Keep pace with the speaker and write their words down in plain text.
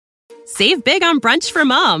Save big on brunch for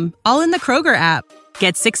mom, all in the Kroger app.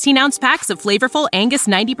 Get 16-ounce packs of flavorful Angus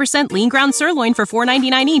 90% lean ground sirloin for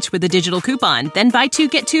 $4.99 each with a digital coupon. Then buy 2,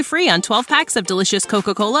 get 2 free on 12 packs of delicious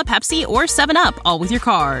Coca-Cola, Pepsi, or 7-Up, all with your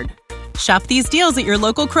card. Shop these deals at your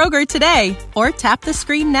local Kroger today, or tap the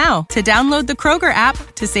screen now to download the Kroger app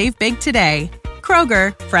to save big today.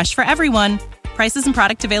 Kroger, fresh for everyone. Prices and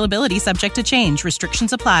product availability subject to change.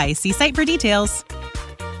 Restrictions apply. See site for details.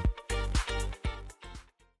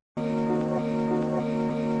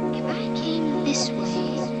 If I came this way.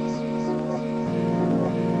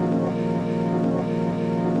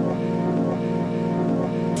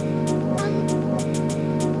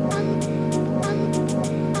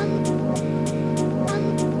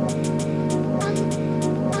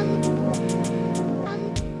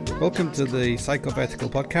 Welcome to the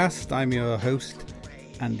Psychovertical podcast. I'm your host,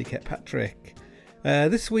 Andy Kirkpatrick.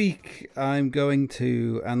 This week I'm going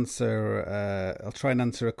to answer, I'll try and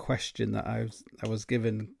answer a question that I was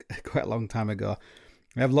given quite a long time ago.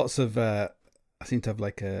 I have lots of, I seem to have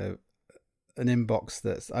like an inbox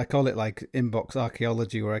that's, I call it like inbox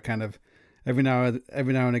archaeology, where I kind of, every now and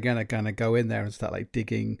again I kind of go in there and start like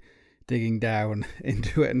digging down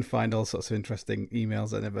into it and find all sorts of interesting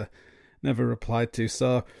emails I never replied to.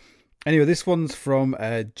 So anyway, this one's from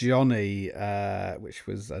Johnny, which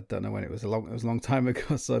was, I don't know when it was, a long time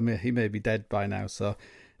ago, so he may be dead by now, so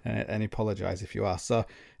and apologise if you are. So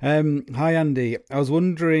hi Andy, I was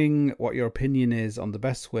wondering what your opinion is on the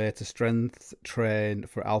best way to strength train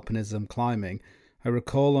for alpinism climbing. I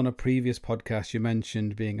recall on a previous podcast you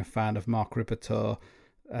mentioned being a fan of Mark Rippetoe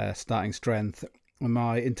starting strength.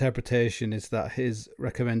 My interpretation is that his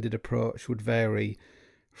recommended approach would vary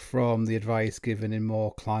from the advice given in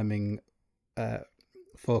more climbing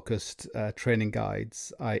focused training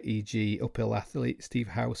guides, i.e. Uphill Athlete Steve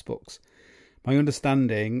House books. My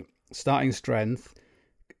understanding, starting strength,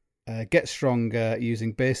 get stronger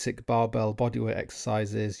using basic barbell bodyweight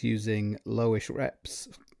exercises using lowish reps,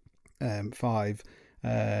 5,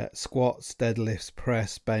 squats, deadlifts,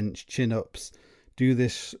 press, bench, chin-ups. Do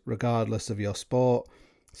this regardless of your sport.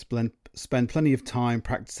 Spend plenty of time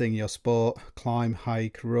practicing your sport, climb,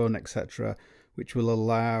 hike, run, etc., which will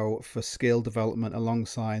allow for skill development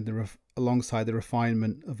alongside the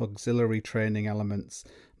refinement of auxiliary training elements,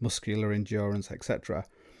 muscular endurance, etc.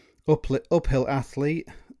 Uphill athlete,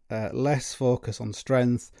 less focus on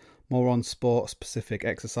strength, more on sport-specific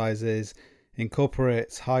exercises,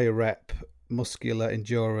 incorporates higher rep muscular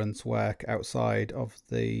endurance work outside of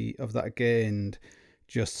that gained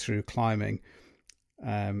just through climbing.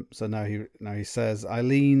 So now he says, I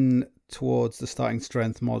lean towards the starting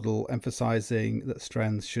strength model, emphasizing that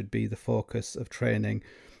strength should be the focus of training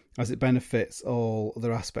as it benefits all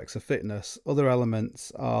other aspects of fitness. Other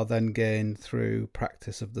elements are then gained through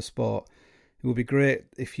practice of the sport. It would be great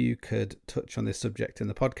if you could touch on this subject in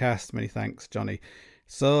the podcast. Many thanks, Johnny.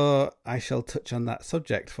 So I shall touch on that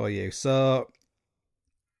subject for you. So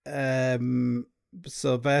first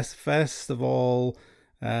of all,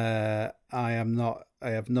 I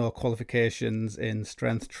have no qualifications in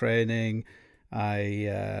strength training,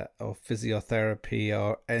 or physiotherapy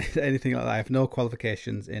or anything like that. I have no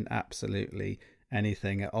qualifications in absolutely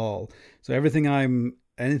anything at all. So anything I'm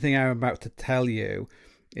about to tell you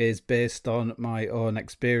is based on my own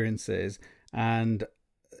experiences, and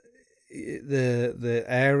the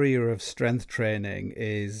area of strength training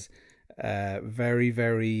is very,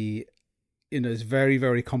 very, it's very,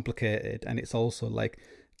 very complicated, and it's also like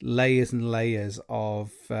layers and layers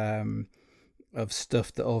of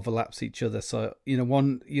stuff that overlaps each other. So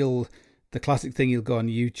the classic thing, you'll go on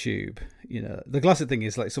YouTube. The classic thing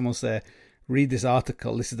is like someone say, read this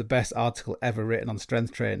article, this is the best article ever written on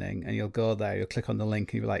strength training, and you'll go there, you'll click on the link,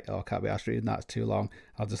 and you'll be like, oh, I can't be asked reading that, it's too long.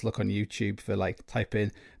 I'll just look on YouTube for like, type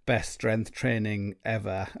in best strength training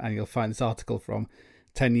ever, and you'll find this article from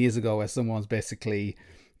 10 years ago where someone's basically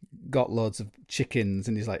got loads of chickens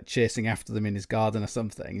and he's like chasing after them in his garden or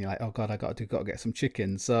something, and you're like, oh god, I got to get some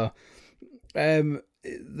chickens. So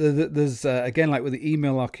there's again, like with the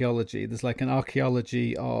email archaeology, there's like an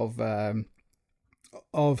archaeology of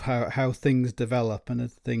how things develop and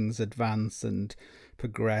as things advance and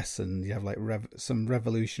progress, and you have like some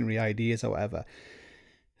revolutionary ideas or whatever.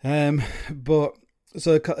 But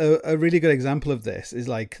so a really good example of this is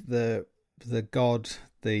like the god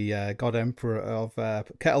emperor of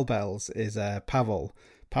kettlebells is Pavel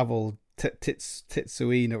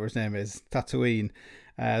Titsuin, or his name is Tatooine,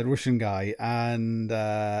 Russian guy. And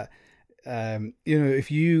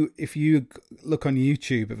if you look on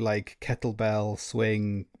YouTube of like kettlebell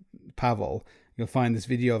swing Pavel, you'll find this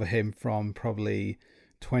video of him from probably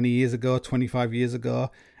 20 years ago, 25 years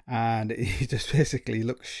ago, and he just basically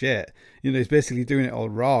looks shit. He's basically doing it all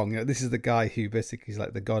wrong. This is the guy who basically is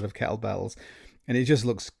like the god of kettlebells, and it just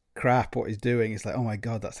looks crap what he's doing. It's like, oh my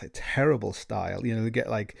god, that's like terrible style. They get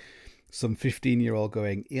like some 15-year-old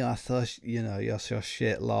going, yeah, so you're so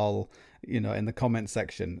shit, lol, in the comment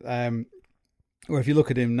section. Or if you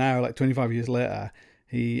look at him now, like 25 years later,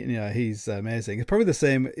 he's amazing. It's probably the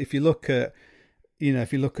same if you look at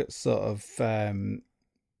sort of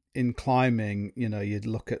in climbing, you'd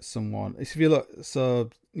look at someone. If you look,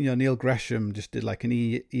 Neil Gresham just did like an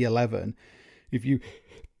E11. If you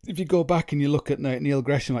go back and you look at Neil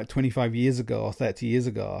Gresham like 25 years ago or 30 years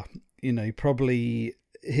ago, he probably,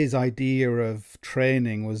 his idea of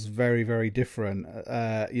training was very, very different.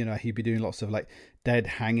 He'd be doing lots of like dead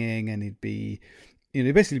hanging, and he'd be,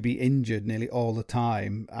 basically be injured nearly all the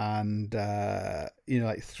time, and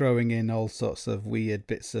like throwing in all sorts of weird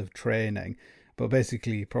bits of training, but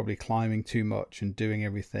basically probably climbing too much and doing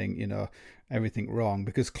everything, everything wrong,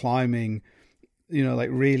 because climbing, like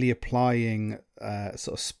really applying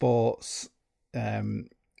sort of sports,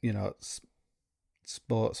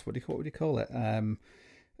 sports, what would you call it?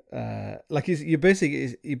 Like you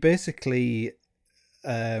basically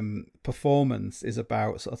performance is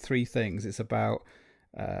about sort of three things. It's about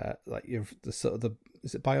like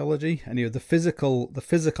is it biology? And the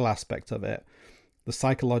physical aspect of it, the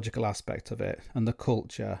psychological aspect of it, and the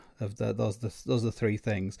culture of those are the three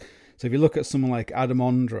things. So if you look at someone like Adam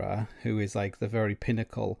Ondra, who is like the very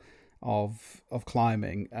pinnacle of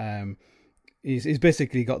climbing, he's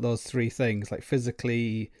basically got those three things, like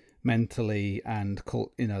physically, mentally, and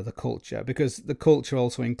the culture, because the culture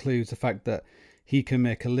also includes the fact that he can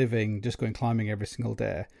make a living just going climbing every single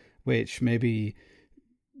day, which maybe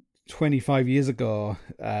 25 years ago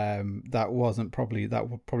that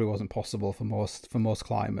probably wasn't possible for most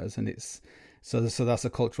climbers. And it's so that's a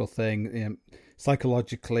cultural thing.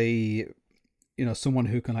 Psychologically, someone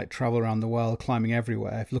who can like travel around the world climbing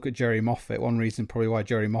everywhere. If you look at Jerry Moffat, one reason probably why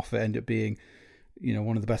Jerry Moffat ended up being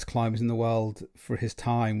one of the best climbers in the world for his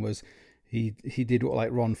time was he did what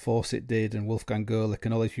like Ron Fawcett did and Wolfgang Görlich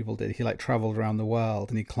and all these people did. He like traveled around the world,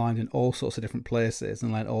 and he climbed in all sorts of different places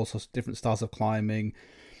and learned all sorts of different styles of climbing.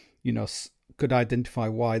 Could identify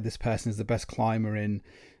why this person is the best climber in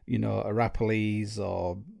Arapiles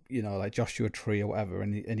or like Joshua Tree or whatever,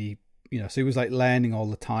 and he so he was like learning all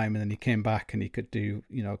the time, and then he came back and he could do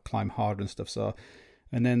climb harder and stuff. So,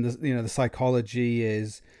 and then the psychology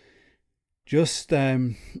is just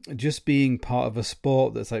being part of a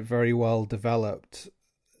sport that's like very well developed.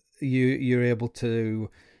 You're able to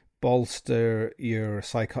bolster your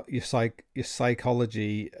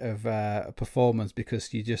psychology of performance,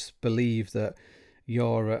 because you just believe that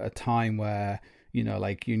you're at a time where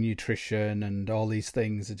like your nutrition and all these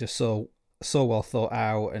things are just so well thought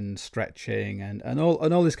out, and stretching and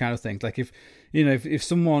all these kind of things. Like if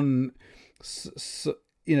someone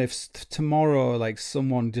if tomorrow like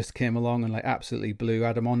someone just came along and like absolutely blew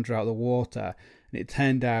Adam Ondra out of the water, and it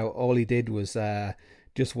turned out all he did was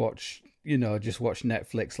just watch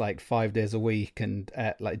Netflix like 5 days a week and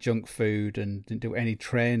ate like junk food and didn't do any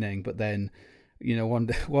training, but then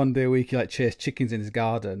one day a week he like chased chickens in his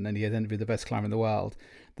garden, and he ended up being the best climber in the world,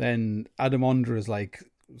 then Adam Ondra's like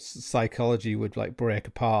psychology would like break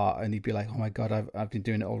apart, and he'd be like, oh my god, I've been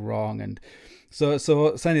doing it all wrong. And so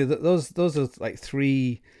anyway, those are like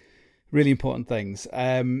three really important things.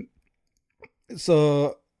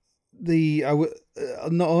 So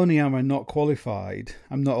not only am I not qualified,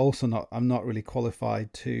 I'm not really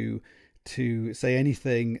qualified to say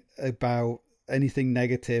anything about anything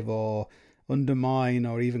negative or undermine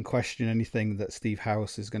or even question anything that Steve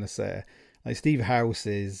House is going to say. Like Steve House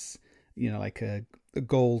is like a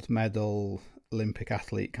gold medal Olympic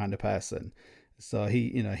athlete kind of person. So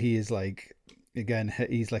he is like, again,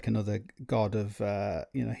 he's like another god of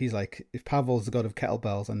he's like, if Pavel's the god of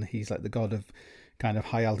kettlebells, and he's like the god of kind of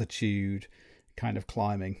high altitude kind of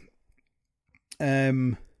climbing.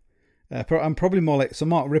 I'm probably more like, so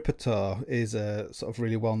Mark Ripperto is a sort of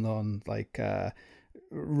really well known like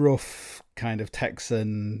rough kind of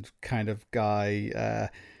Texan kind of guy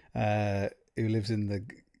who lives in the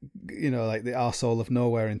like the arsehole of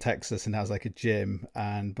nowhere in Texas, and has like a gym,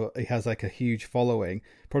 but he has like a huge following,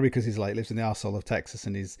 probably because he's like lives in the arsehole of Texas,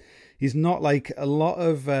 and he's not like a lot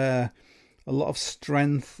of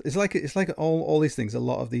strength. It's like all these things. A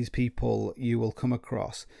lot of these people you will come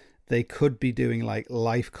across, they could be doing like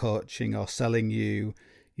life coaching or selling you,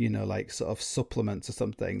 like sort of supplements or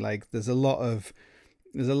something. Like there's a lot of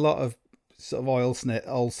sort of oil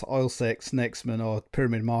snakesmen or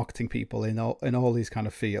pyramid marketing people in all these kind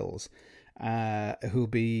of fields, who'll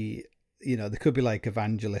be they could be like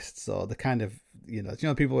evangelists, or the kind of,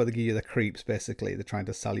 people where they give you the creeps, basically. They're trying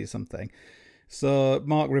to sell you something. So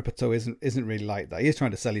Mark Rippetoe isn't really like that. He's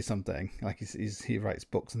trying to sell you something. Like he writes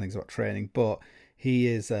books and things about training, but he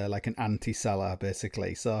is like an anti-seller,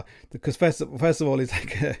 basically. So because first of all, he's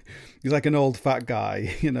like an old fat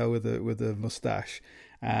guy, with a mustache,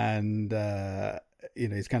 and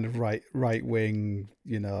he's kind of right wing,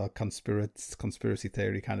 conspiracy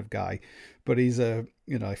theory kind of guy, but he's a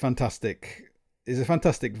fantastic. Is a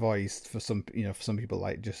fantastic voice for some people.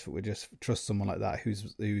 Like we just trust someone like that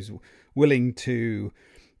who's willing to,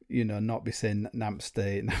 not be saying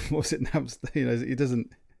Namste. What's it, Namste?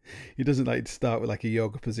 He doesn't like to start with like a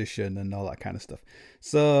yoga position and all that kind of stuff.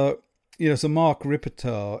 So so Mark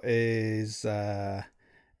Rippetoe is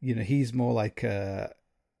he's more like how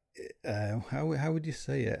would you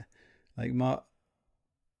say it? Like Mark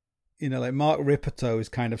Rippetoe is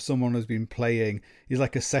kind of someone who's been playing. He's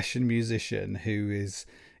like a session musician who is,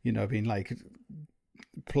 been like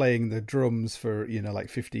playing the drums for, like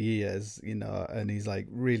 50 years, and he's like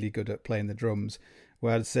really good at playing the drums.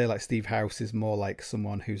 Where I'd say like Steve House is more like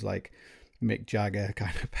someone who's like Mick Jagger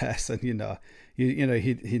kind of person, he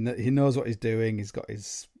knows what he's doing. He's got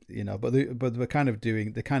his, but they're kind of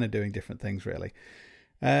doing different things really.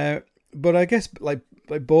 But I guess like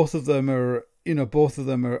both of them are. Both of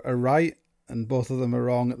them are right and both of them are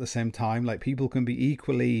wrong at the same time. Like people can be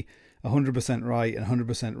equally 100% right and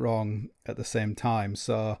 100% wrong at the same time.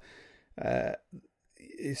 So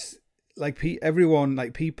it's like everyone,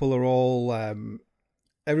 like people are all,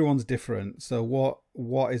 everyone's different. So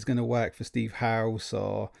what is going to work for Steve House,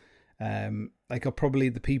 or are probably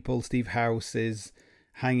the people Steve House is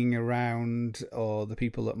hanging around, or the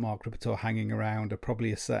people that Mark Rippetoe are hanging around are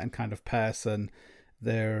probably a certain kind of person.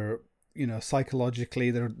 They're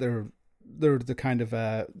psychologically they're the kind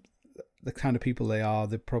of people they are.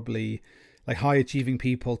 They're probably like high achieving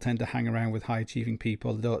people tend to hang around with high achieving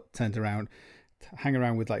people. They don't tend to hang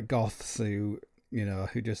around with like goths who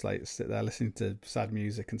who just like sit there listening to sad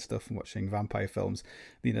music and stuff and watching vampire films.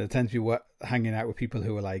 They tend to be hanging out with people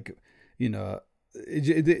who are like, in a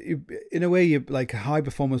way, you're like high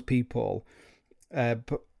performance people,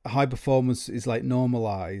 but high performance is like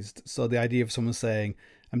normalized. So the idea of someone saying,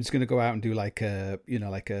 I'm just going to go out and do like a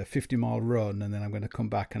 50-mile run, and then I'm going to come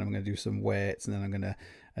back and I'm going to do some weights, and then I'm going to,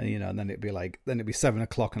 and then it'd be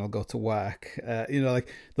 7:00 and I'll go to work. Like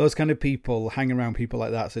those kind of people hang around people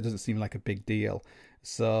like that, so it doesn't seem like a big deal.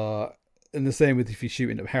 So, and the same with if you're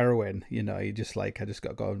shooting up heroin, you just like, I just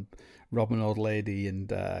got to go and rob an old lady and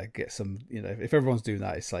get some, if everyone's doing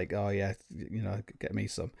that, it's like, oh yeah, get me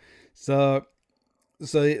some. So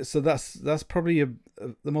that's probably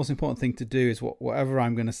the most important thing to do is whatever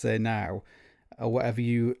I'm going to say now, or whatever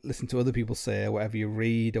you listen to other people say, or whatever you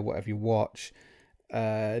read, or whatever you watch,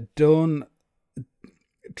 don't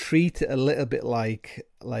treat it a little bit like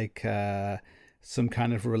some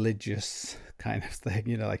kind of religious kind of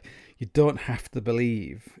thing. Like you don't have to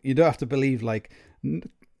believe like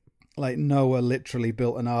Noah literally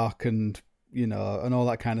built an ark and and all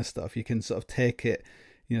that kind of stuff. You can sort of take it.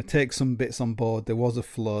 Take some bits on board. There was a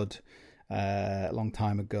flood a long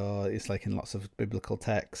time ago. It's like in lots of biblical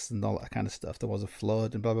texts and all that kind of stuff. There was a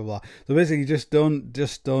flood and blah blah blah. So basically, just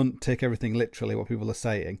don't take everything literally what people are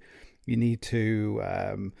saying. You need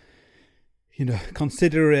to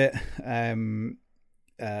consider it.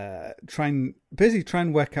 Try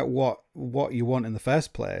and work out what you want in the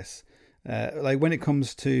first place. Like when it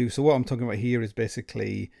comes to, so what I'm talking about here is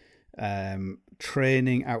basically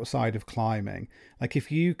training outside of climbing. Like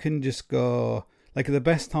if you can just go, like the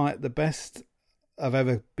best I've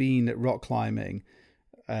ever been at rock climbing,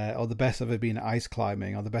 or the best I've ever been at ice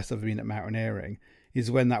climbing, or the best I've ever been at mountaineering, is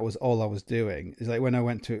when that was all I was doing. It's like when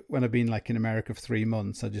I've been like in America for 3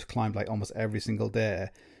 months, I just climbed like almost every single day.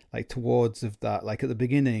 Like towards of that, like at the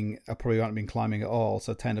beginning, I probably hadn't been climbing at all,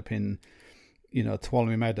 so I'd end up in,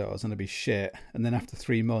 Tuolumne Meadows and it'd be shit. And then after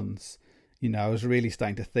 3 months, I was really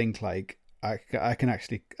starting to think like I can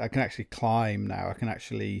actually climb now. I can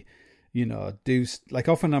actually, do like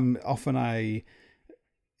I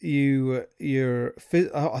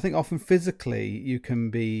think often physically you can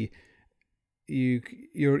be.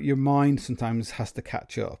 Your mind sometimes has to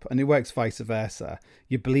catch up, and it works vice versa.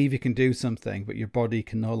 You believe you can do something, but your body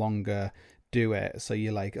can no longer do it. So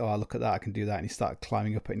you're like, oh, look at that, I can do that, and you start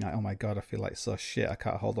climbing up it, and you're like, oh my god, I feel like so shit, I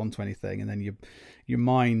can't hold on to anything. And then your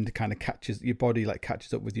mind kind of catches, your body like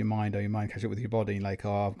catches up with your mind, or your mind catches up with your body, and like,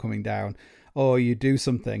 oh, I'm coming down. Or you do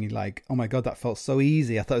something, you're like, oh my god, that felt so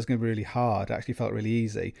easy. I thought it was going to be really hard. It actually felt really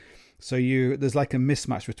easy. So there's like a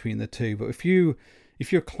mismatch between the two. But if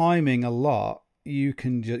you're climbing a lot, you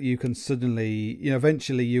can suddenly,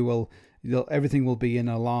 eventually you will everything will be in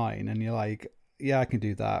a line, and you're like, yeah, I can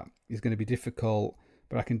do that. It's going to be difficult,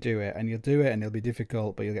 but I can do it. And you'll do it, and it'll be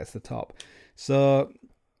difficult, but you'll get to the top. So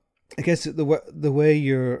I guess the way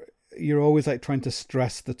you're always like trying to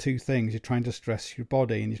stress the two things. You're trying to stress your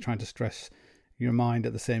body, and you're trying to stress your mind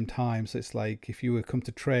at the same time. So it's like, if you would come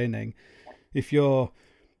to training, if you're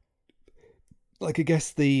like, I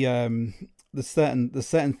guess the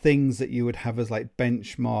certain things that you would have as like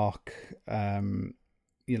benchmark,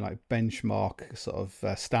 like benchmark sort of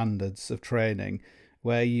standards of training,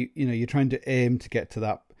 where you're trying to aim to get to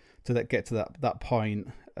that point.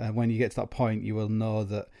 When you get to that point, you will know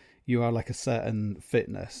that you are like a certain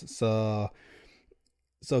fitness. So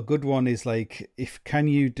a good one is like, can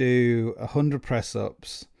you do 100 press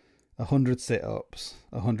ups, 100 sit ups,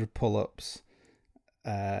 100 pull ups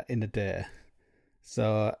in a day?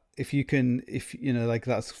 So if like,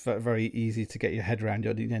 that's very easy to get your head around.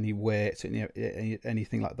 You don't need any weights,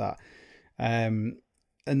 anything like that. And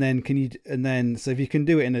then so if you can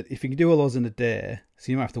do it if you can do all those in a day,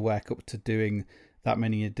 so you might have to work up to doing that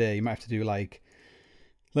many a day. You might have to do like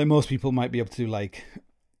most people might be able to do like,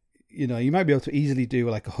 you might be able to easily do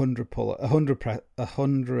like 100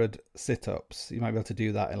 sit-ups. You might be able to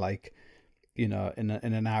do that in like, in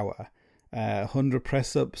an hour. 100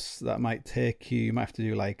 press-ups, that might take you might have to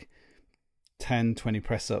do like 10-20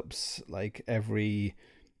 press-ups like every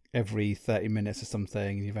 30 minutes or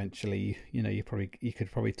something, and eventually you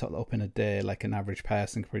could probably top that up in a day. Like an average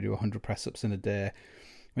person could probably do 100 press-ups in a day.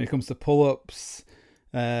 When it comes to pull-ups,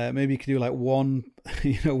 maybe you could do like one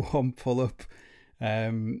pull-up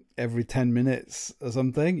every 10 minutes or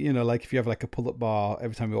something. Like if you have like a pull-up bar,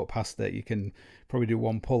 every time you walk past it, you can probably do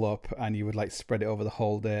one pull-up, and you would like spread it over the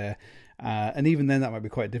whole day. And even then, that might be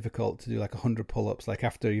quite difficult to do like 100 pull-ups. Like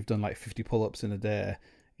after you've done like 50 pull-ups in a day,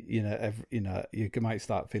 you might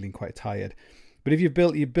start feeling quite tired. But if you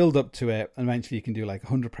build up to it, and eventually you can do like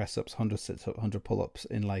 100 press-ups, 100 sit-ups, 100 pull-ups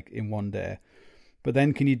in one day. But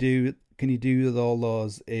then can you do all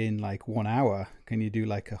those in like 1 hour? Can you do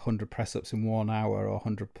like 100 press-ups in 1 hour, or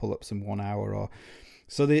 100 pull-ups in 1 hour? Or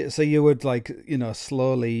so you would like,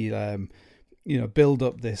 slowly build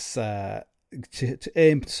up this to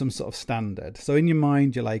aim to some sort of standard. So in your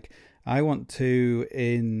mind, you're like, I want to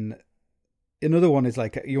another one is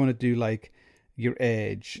like, you want to do like your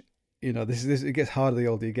age. This it gets harder the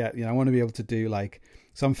older you get. I want to be able to do like,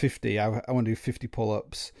 so I'm 50. I want to do 50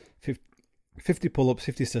 pull-ups, 50 pull-ups,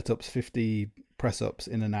 50 sit-ups, 50 press-ups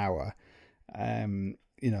in an hour.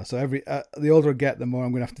 So every the older I get, the more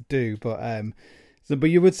I'm going to have to do. But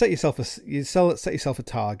you would set yourself a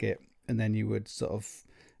target, and then you would sort of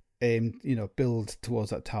aim, build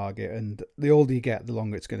towards that target. And the older you get, the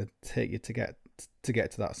longer it's going to take you to get to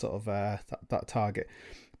that sort of that target.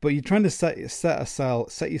 But you're trying to set yourself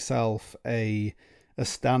a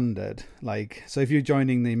standard. Like, so if you're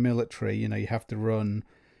joining the military, you have to run.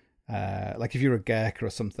 Like if you're a Gurkha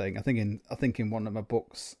or something, I think in one of my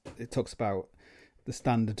books it talks about the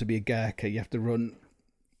standard to be a Gurkha. You have to run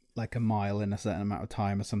like a mile in a certain amount of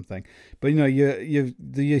time or something. But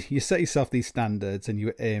you set yourself these standards, and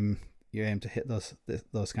you aim to hit those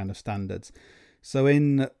kind of standards. So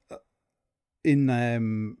in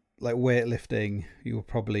like weightlifting, your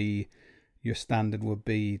standard would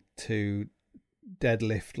be to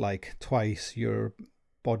deadlift like twice your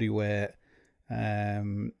body weight.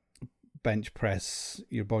 Bench press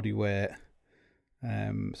your body weight.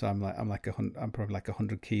 So I'm probably like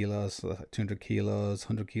 100 kilos, so that's like 200 kilos,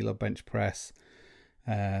 100 kilo bench press.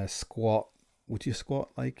 Squat. Would you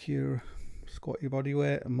squat your body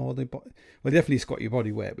weight more than definitely squat your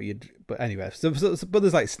body weight, but anyway. So but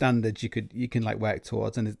there's like standards you can like work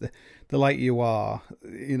towards, and the lighter you are,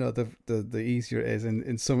 the easier it is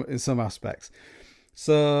in some aspects.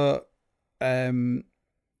 So I don't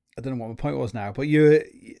know what my point was now, but you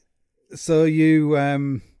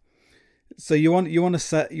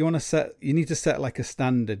need to set like a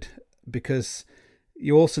standard, because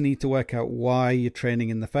you also need to work out why you're training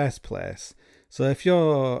in the first place. So if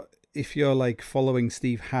you're like following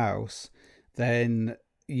Steve House, then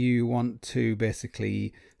you want to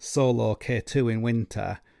basically solo K2 in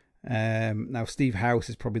winter. Now Steve House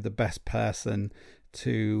is probably the best person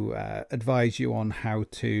to advise you on how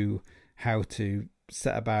to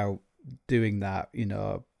set about doing that,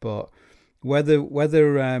 but whether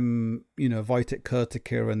Wojtek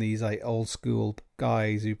Kurtyka and these like old school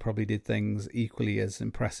guys who probably did things equally as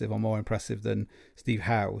impressive or more impressive than Steve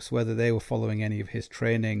House, whether they were following any of his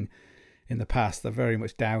training in the past, I very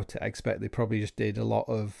much doubt it. I expect they probably just did a lot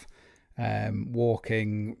of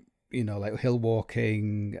walking, like hill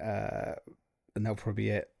walking, and that'll probably be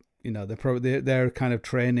it. Their kind of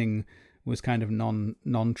training was kind of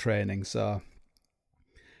non-training. So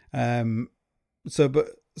but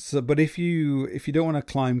if you don't want to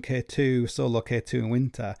climb solo K2 in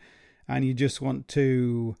winter, and you just want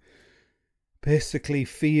to basically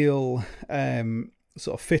feel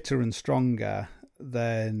sort of fitter and stronger,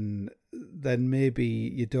 then maybe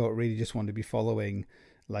you don't really just want to be following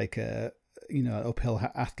like a uphill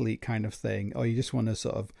athlete kind of thing, or you just want to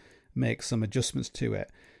sort of make some adjustments to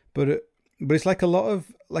it. But it's like a lot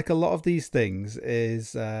of these things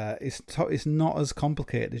is it's not as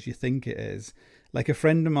complicated as you think it is. Like a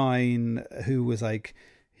friend of mine who was like,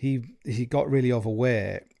 he got really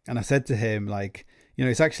overweight, and I said to him, like,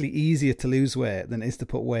 it's actually easier to lose weight than it is to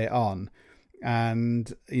put weight on.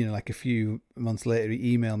 And like a few months later,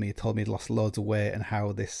 he emailed me, told me he'd lost loads of weight, and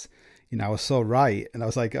how this, I was so right. And I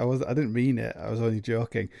was like, I didn't mean it, I was only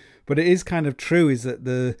joking. But it is kind of true, is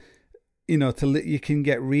that you can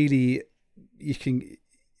get really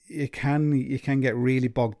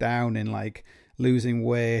bogged down in like losing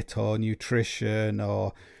weight or nutrition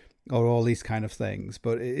or all these kind of things.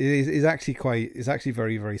 But it's actually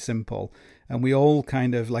very, very simple. And we all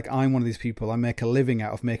kind of, like, I'm one of these people, I make a living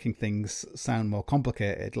out of making things sound more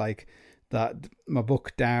complicated. Like that, my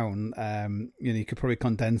book Down, you could probably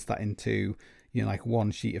condense that into, like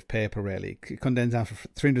one sheet of paper, really. Condense down from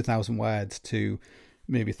 300,000 words to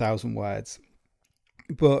maybe 1,000 words.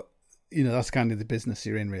 But, that's kind of the business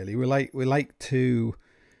you're in, really. We like to,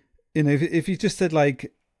 if you just said,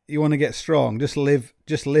 like, you want to get strong, just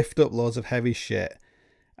lift up loads of heavy shit,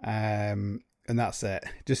 and that's it.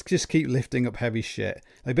 Just keep lifting up heavy shit.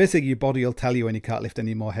 Like, basically your body will tell you when you can't lift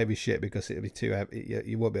any more heavy shit because it'll be too heavy.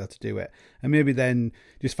 You won't be able to do it. And maybe then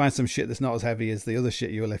just find some shit that's not as heavy as the other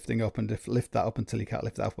shit you were lifting up, and lift that up until you can't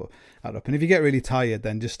lift that up. And if you get really tired,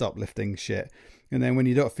 then just stop lifting shit. And then when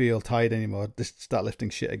you don't feel tired anymore, just start lifting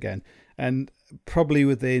shit again. And probably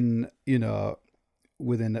within a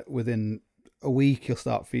week, you'll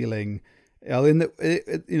start feeling, in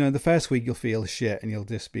the first week you'll feel shit and you'll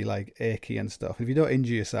just be like achy and stuff. If you don't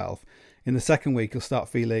injure yourself, in the second week you'll start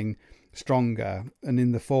feeling stronger, and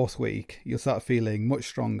in the fourth week you'll start feeling much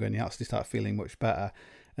stronger, and you actually start feeling much better.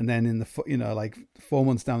 And then in the like 4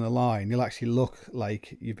 months down the line, you'll actually look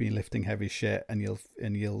like you've been lifting heavy shit, and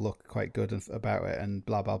you'll look quite good about it, and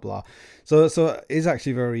blah blah blah. So it's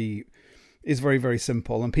actually very, very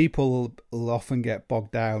simple. And people will often get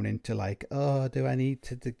bogged down into like, oh, do I need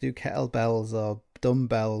to do kettlebells or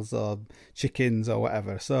dumbbells or chickens or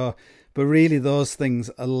whatever? So, but really those things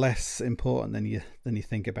are less important than you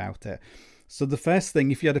think about it. So the first thing,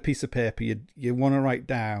 if you had a piece of paper, you want to write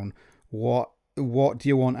down what do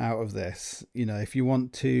you want out of this? If you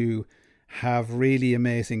want to have really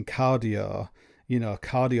amazing cardio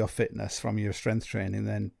fitness from your strength training,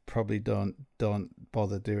 then probably don't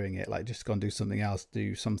bother doing it. Like, just go and do something else.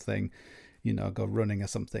 Do something, go running or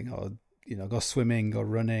something, or go swimming or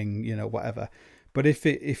running, whatever. But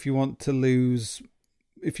if you want to lose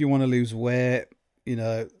weight,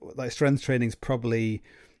 like strength training is probably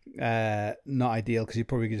not ideal, because you're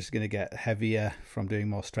probably just going to get heavier from doing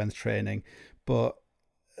more strength training. But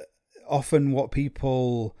often what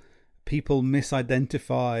people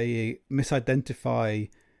misidentify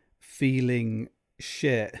feeling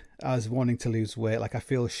shit as wanting to lose weight. Like, I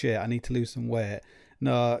feel shit, I need to lose some weight.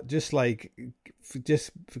 No, just make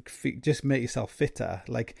yourself fitter.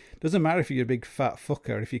 Like, doesn't matter if you're a big fat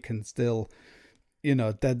fucker, if you can still,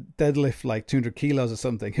 deadlift like 200 kilos or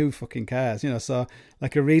something. Who fucking cares? So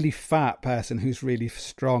like a really fat person who's really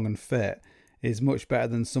strong and fit is much better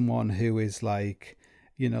than someone who is like,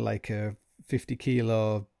 like a 50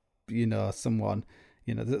 kilo, someone,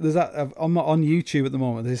 there's that on YouTube at the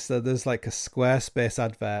moment. There's like a Squarespace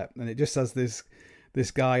advert, and it just has this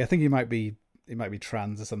guy. I think he might be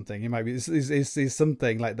trans or something. He might be is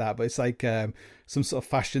something like that. But it's like some sort of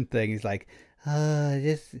fashion thing. He's like, oh,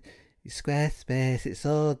 just Squarespace, it's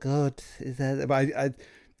all good. But I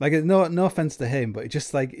like, no offense to him, but it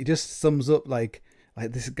just sums up like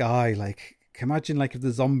this guy. Like, can you imagine like if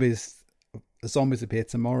the zombies appear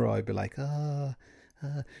tomorrow? I'd be like, oh.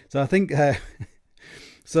 So I think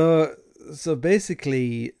so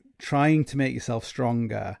basically trying to make yourself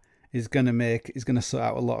stronger is going to sort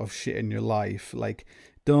out a lot of shit in your life. Like,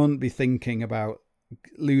 don't be thinking about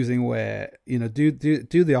losing weight. Do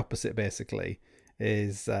the opposite. Basically,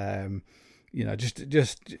 is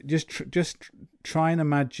just try and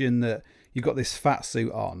imagine that you've got this fat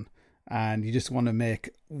suit on, and you just want to make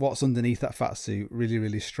what's underneath that fat suit really,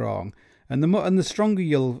 really strong. And the stronger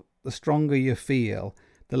you feel,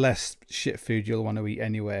 the less shit food you'll want to eat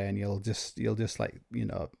anyway, and you'll just like,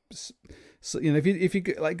 so, if you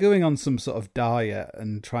like going on some sort of diet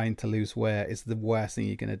and trying to lose weight is the worst thing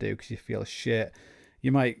you're going to do, because you feel shit.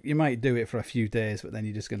 You might do it for a few days, but then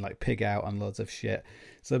you're just going to like pig out on loads of shit.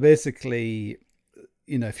 So basically,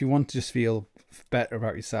 if you want to just feel better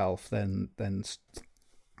about yourself, then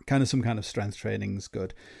kind of some kind of strength training is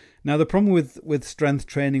good. Now, the problem with strength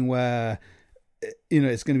training, where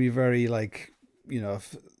it's going to be very like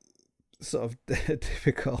sort of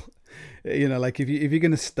difficult. Like if you're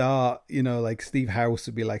going to start, like Steve House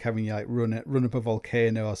would be like having you like run up a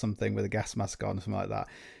volcano or something with a gas mask on or something like that.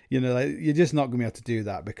 Like you're just not going to be able to do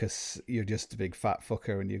that, because you're just a big fat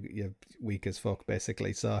fucker and you're weak as fuck,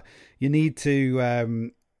 basically. So you need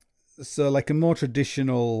to, so like a more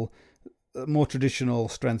traditional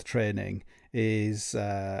strength training is,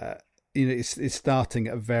 it's starting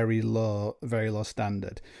at a very low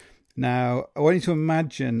standard. Now, I want you to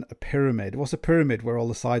imagine a pyramid. What's a pyramid where all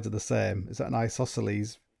the sides are the same? Is that an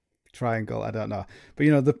isosceles triangle? I don't know.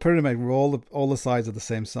 But the pyramid where all the sides are the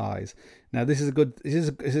same size. Now, this is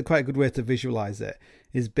quite a good way to visualize it.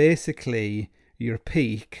 Is basically your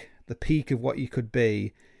peak, the peak of what you could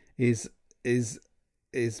be, is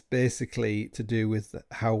basically to do with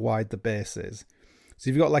how wide the base is. So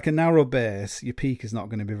if you've got like a narrow base, your peak is not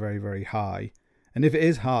going to be very, very high. And if it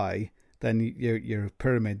is high, then your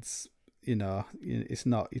pyramids, it's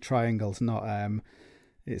not, your triangle's not,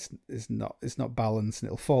 it's not balanced and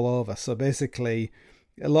it'll fall over. So basically,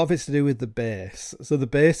 a lot of it's to do with the base. So the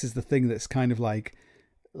base is the thing that's kind of like,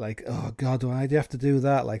 oh God, why do you have to do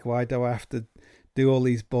that? Like, why do I have to do all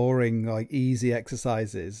these boring, like easy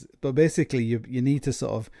exercises? But basically, you need to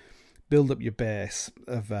sort of build up your base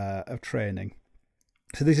of training.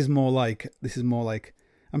 So this is more like.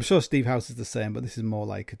 I'm sure Steve House is the same, but this is more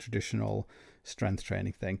like a traditional strength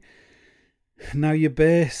training thing. Now, your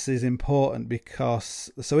base is important because,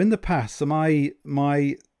 so in the past, so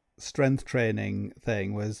my strength training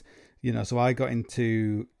thing was, so I got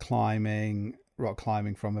into rock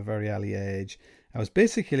climbing from a very early age. I was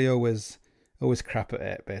basically always crap at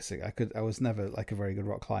it, basically. I was never like a very good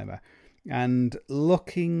rock climber. And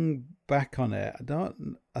looking back on it,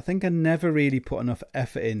 I think I never really put enough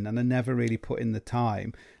effort in, and I never really put in the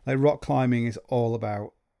time. Like rock climbing is all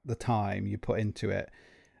about the time you put into it.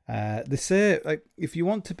 They say, like, if you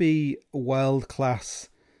want to be a world-class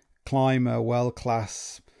climber,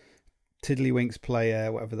 world-class tiddlywinks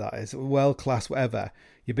player, whatever that is, world-class whatever,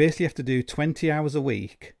 you basically have to do 20 hours a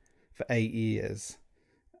week for 8 years.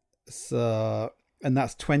 So, and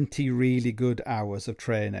that's 20 really good hours of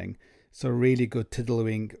training. So really good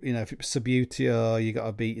tiddlywink, if it's Subbuteo, you got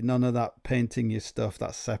to be, none of that painting your stuff,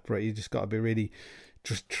 that's separate. You just got to be really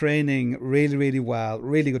just training really, really well,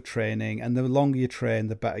 really good training. And the longer you train,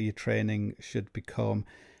 the better your training should become.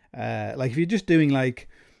 Like if you're just doing like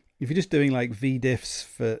VDIFs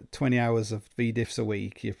for 20 hours of VDIFs a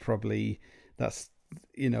week, you're probably, that's,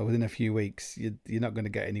 within a few weeks, you're not going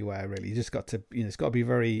to get anywhere really. You just got to, it's got to be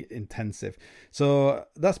very intensive. So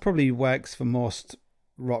that's probably works for most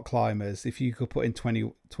rock climbers. If you could put in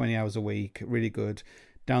 20 hours a week, really good,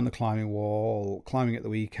 down the climbing wall, climbing at the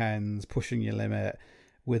weekends, pushing your limit,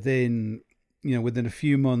 within a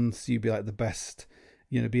few months you'd be like the best,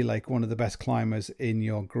 be like one of the best climbers in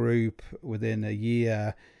your group. Within a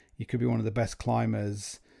year you could be one of the best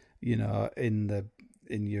climbers, in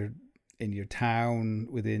your town,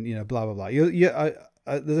 within, blah blah blah.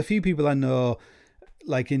 There's a few people I know,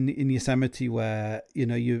 like in Yosemite, where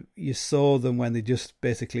you saw them when they just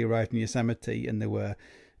basically arrived in Yosemite and they were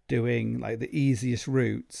doing like the easiest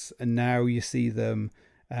routes, and now you see them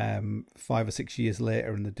 5 or 6 years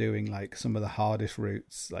later and they're doing like some of the hardest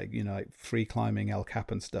routes, like like free climbing El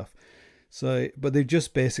Cap and stuff. So, but they've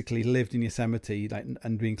just basically lived in Yosemite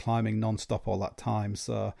and been climbing non-stop all that time.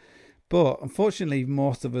 So, but unfortunately,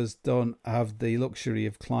 most of us don't have the luxury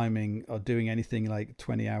of climbing or doing anything like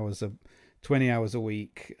 20 hours a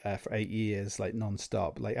week for 8 years, like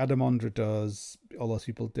non-stop. Like Adam Ondra does, all those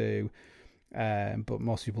people do, but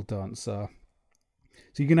most people don't. So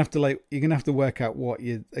you're gonna have to work out what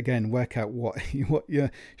you if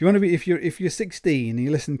you want to be, if you're 16 and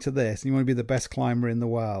you're listening to this and you want to be the best climber in the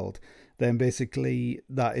world, then basically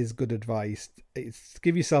that is good advice. It's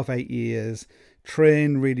give yourself 8 years,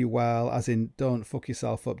 train really well, as in don't fuck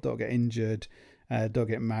yourself up, don't get injured. Don't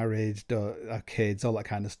get married, don't have kids, all that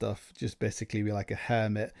kind of stuff. Just basically be like a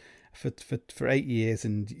hermit for 8 years,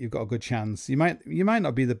 and you've got a good chance. You might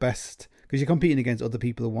not be the best because you're competing against other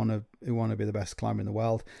people who want to be the best climber in the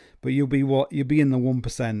world, but you'll be in the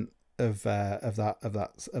 1% of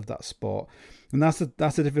that sport. And that's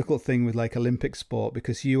a difficult thing with like Olympic sport,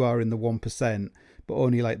 because you are in the 1%, but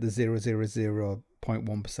only like the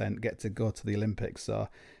 0.1% get to go to the Olympics. So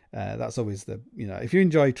that's always if you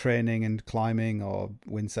enjoy training and climbing or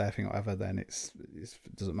windsurfing or whatever, then it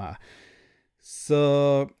doesn't matter.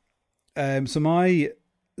 So I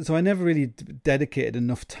never really dedicated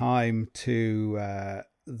enough time to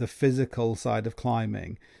the physical side of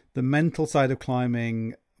climbing. The mental side of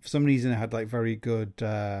climbing, for some reason, I had like very good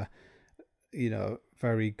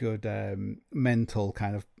mental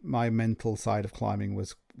kind of, my mental side of climbing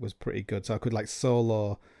was pretty good. So I could like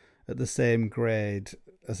solo at the same grade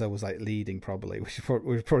as I was like leading, probably, which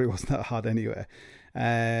probably wasn't that hard anyway.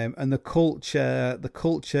 And the culture,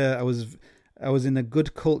 I was in a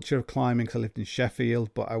good culture of climbing because I lived in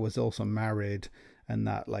Sheffield, but I was also married, and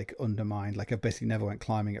that like undermined, like I basically never went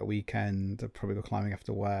climbing at a weekend. I'd probably go climbing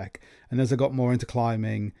after work. And as I got more into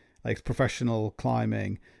climbing, like professional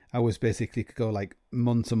climbing, I was basically could go like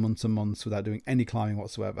months and months and months without doing any climbing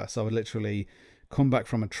whatsoever. So I would literally come back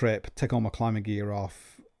from a trip, take all my climbing gear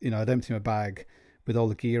off, I'd empty my bag with all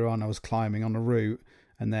the gear on. I was climbing on a route,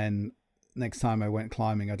 and then next time I went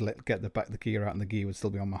climbing, I'd get the gear out, and the gear would still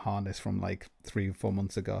be on my harness from like 3 or 4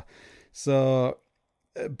 months ago. So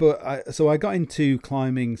I got into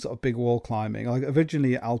climbing, sort of big wall climbing, like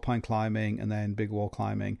originally alpine climbing and then big wall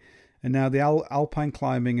climbing. And now the alpine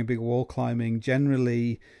climbing and big wall climbing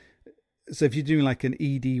generally, so if you're doing like an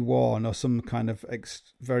ED1 or some kind of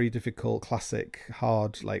very difficult classic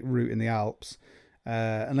hard like route in the Alps,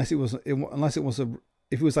 if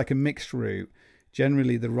it was like a mixed route,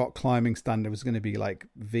 generally the rock climbing standard was going to be like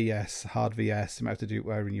VS, hard VS. You might have to do it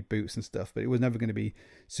wearing your boots and stuff, but it was never going to be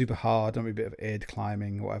super hard. Don't be a bit of aid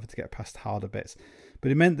climbing or whatever to get past harder bits.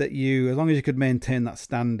 But it meant that as long as you could maintain that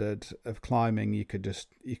standard of climbing, you could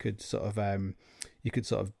sort of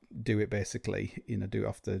do it basically. Do it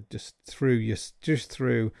off just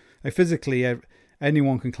through like physically.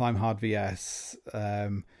 Anyone can climb hard VS.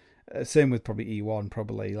 Same with probably E1.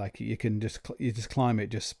 Probably like you just climb it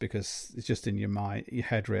just because it's just in your mind, your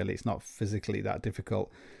head. Really, it's not physically that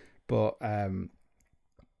difficult. But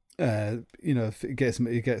it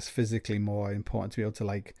gets physically more important to be able to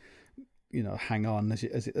like hang on as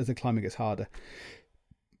the climbing gets harder.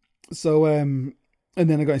 So and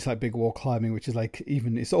then I got into like big wall climbing, which is like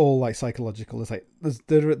it's all like psychological. It's like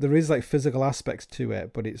there is like physical aspects to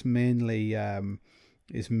it, but it's mainly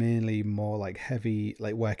more like heavy,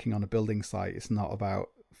 like working on a building site. It's not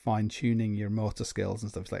about fine tuning your motor skills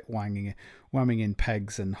and stuff. It's like whamming in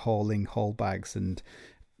pegs and hauling whole bags and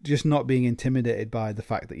just not being intimidated by the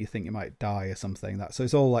fact that you think you might die or something. So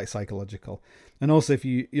it's all like psychological. And also if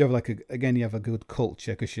you have like you have a good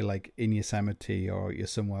culture because you're like in Yosemite or you're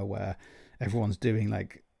somewhere where everyone's doing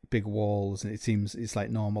like big walls and it seems it's like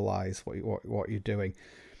normalized what you're doing.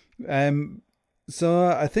 So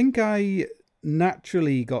I think I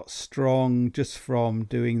naturally got strong just from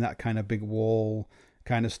doing that kind of big wall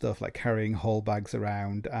kind of stuff, like carrying whole bags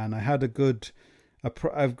around. And I had because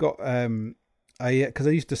I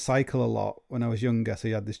used to cycle a lot when I was younger. So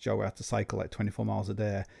you had this job where I had to cycle like 24 miles a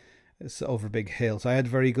day. It's over a big hill. So I had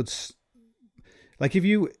very good, like if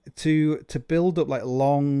you, to build up like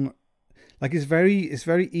long, like it's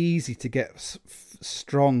very easy to get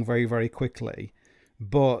strong very, very quickly.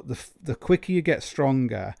 But the quicker you get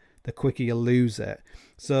stronger, the quicker you lose it.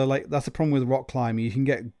 So like that's the problem with rock climbing. You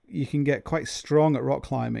can get quite strong at rock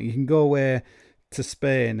climbing. You can go away to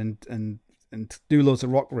Spain and do loads of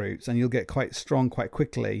rock routes, and you'll get quite strong quite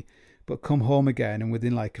quickly. But come home again, and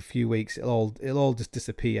within like a few weeks, it'll all just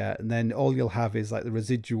disappear, and then all you'll have is like the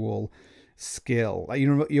residual skill. Like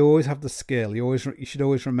you always have the skill. You should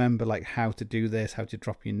always remember like how to do this, how to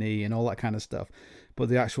drop your knee, and all that kind of stuff. But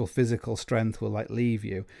the actual physical strength will like leave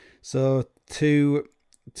you. So to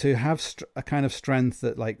have a kind of strength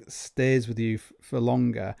that like stays with you for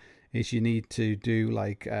longer is you need to do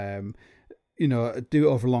like do it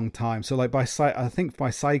over a long time. So like I think by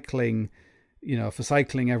cycling, for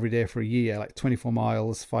cycling every day for a year, like 24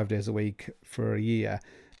 miles 5 days a week for a year,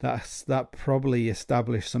 that probably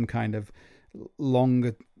established some kind of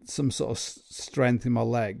some sort of strength in my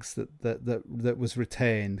legs that was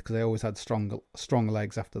retained, because I always had strong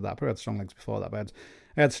legs after that. Probably had strong legs before that, but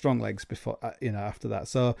I had strong legs before after that.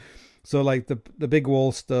 So like the big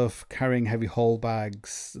wall stuff, carrying heavy whole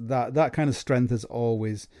bags, that kind of strength has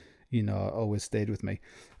always stayed with me.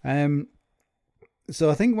 So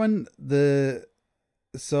I think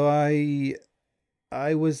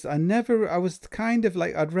I was kind of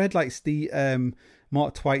like, I'd read like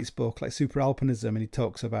Mark Twait's book, like Super Alpinism, and he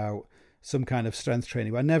talks about some kind of strength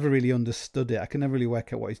training, but I never really understood it. I can never really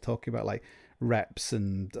work out what he's talking about, like reps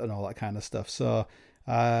and all that kind of stuff. So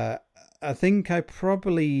I think I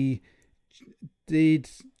probably did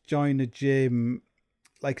join a gym,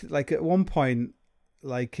 like at one point,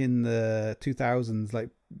 like in the 2000s, like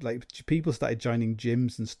people started joining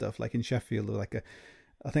gyms and stuff, like in Sheffield.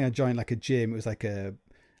 I think I joined like a gym. It was like a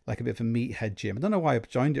bit of a meathead gym. I don't know why I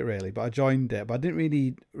joined it really, but I joined it. But I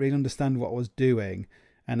didn't really understand what I was doing.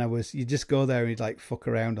 And you just go there and you'd like fuck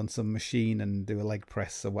around on some machine and do a leg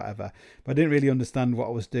press or whatever. But I didn't really understand what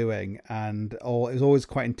I was doing. And it was always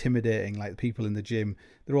quite intimidating. Like the people in the gym,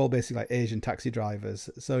 they're all basically like Asian taxi drivers.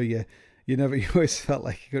 So you always felt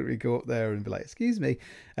like you couldn't really go up there and be like, excuse me.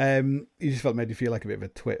 You just made you feel like a bit of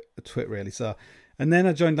a twit really. So, and then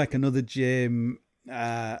I joined like another gym,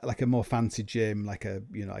 like a more fancy gym, like a,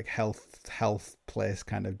 like health place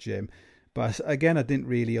kind of gym. But again, I didn't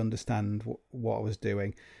really understand what I was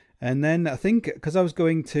doing. And then I think because I was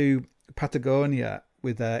going to Patagonia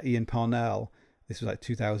with Ian Parnell, this was like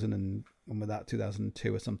 2000 and with that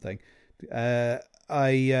 2002 or something. I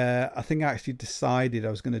think I actually decided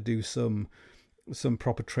I was going to do some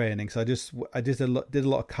proper training. So I did a lot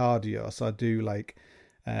of cardio. So I do like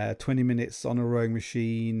 20 minutes on a rowing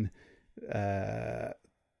machine, 20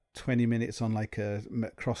 minutes on like a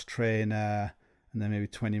cross trainer, and then maybe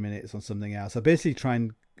 20 minutes on something else. I basically try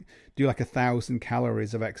and do like 1,000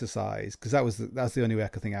 calories of exercise, because that's the only way I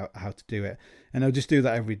could think out how to do it. And I'll just do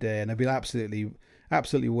that every day, and I'd be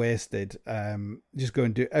absolutely wasted. Just go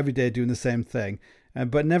and do every day doing the same thing.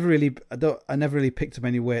 But I never really picked up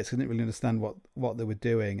any weights. I didn't really understand what they were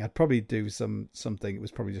doing. I'd probably do something. It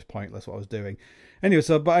was probably just pointless what I was doing. Anyway,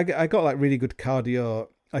 but I got like really good cardio.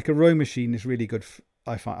 Like a rowing machine is really good.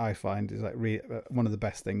 I find is like one of the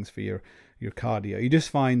best things for your cardio. You just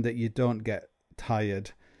find that you don't get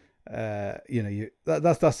tired.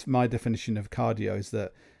 That's my definition of cardio, is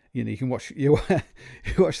that you can watch you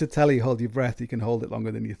watch the telly, hold your breath, you can hold it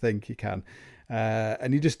longer than you think you can,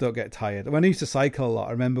 and you just don't get tired. When I used to cycle a lot,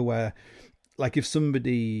 I remember where, like, if someone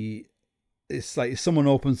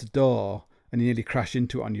opens the door and you nearly crash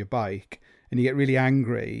into it on your bike and you get really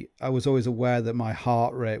angry, I was always aware that my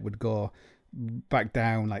heart rate would go back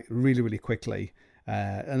down like really, really quickly.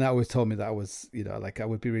 And that always told me that I was, like I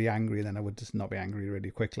would be really angry, and then I would just not be angry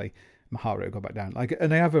really quickly. My heart rate would go back down. Like,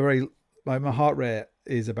 and I have my heart rate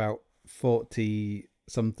is about 40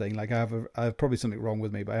 something. Like I have probably something wrong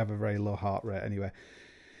with me, but I have a very low heart rate anyway.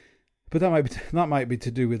 But that might be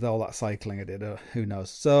to do with all that cycling I did. Who knows?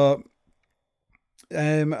 So,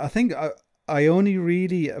 I think I only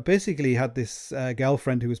really basically had this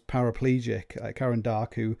girlfriend who was paraplegic, Karen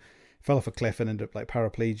Dark, who fell off a cliff and ended up like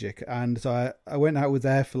paraplegic. And so I went out with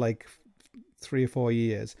her for like 3 or 4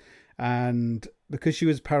 years. And because she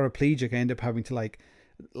was paraplegic, I ended up having to like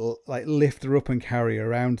lift her up and carry her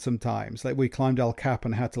around sometimes. Like we climbed El Cap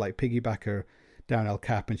and I had to like piggyback her down El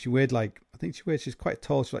Cap. And she weighed she's quite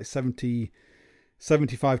tall. She's like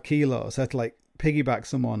 75 kilos. So I had to like piggyback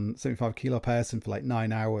someone, 75 kilo person, for like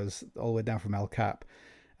 9 hours all the way down from El Cap.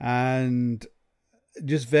 And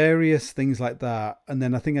just various things like that. And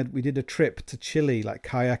then I think we did a trip to Chile, like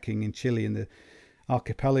kayaking in Chile in the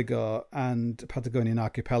archipelago and Patagonian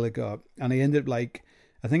archipelago. And I ended up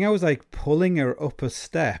I think I was like pulling her up a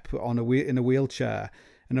step in a wheelchair,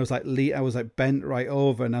 and I was like bent right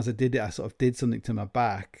over, and as I did it, I sort of did something to my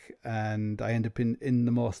back, and I ended up in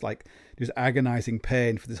the most like just agonizing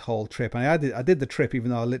pain for this whole trip. And I did the trip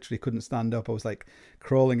even though I literally couldn't stand up. I was like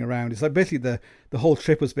crawling around. It's like basically the whole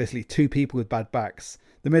trip was basically two people with bad backs.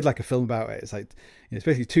 They made like a film about it. It's like, it's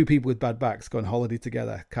basically two people with bad backs going on holiday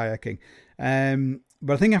together kayaking.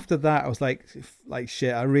 But I think after that I was like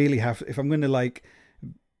shit, I really have, if I'm going to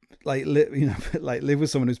live with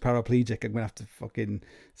someone who's paraplegic, I'm gonna have to fucking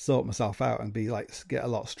sort myself out and get a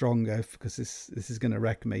lot stronger, because this is gonna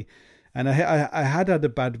wreck me. And I had a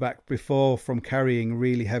bad back before from carrying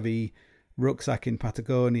really heavy rucksack in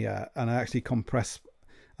Patagonia, and I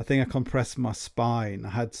compressed my spine. I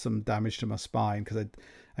had some damage to my spine because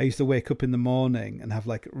I used to wake up in the morning and have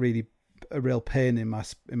like a real pain in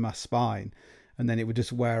my spine, and then it would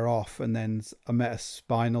just wear off. And then I met a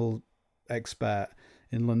spinal expert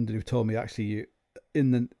in London who told me, actually,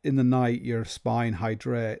 in the night your spine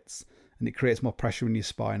hydrates and it creates more pressure in your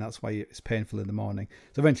spine. That's why it's painful in the morning.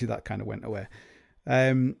 So eventually that kind of went away.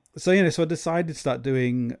 So I decided to start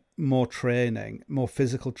doing more training, more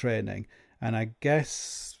physical training. And I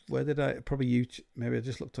guess, where did I? Probably YouTube. Maybe I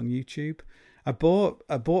just looked on YouTube. I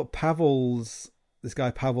bought Pavel's, this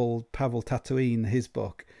guy Pavel Tatooine, his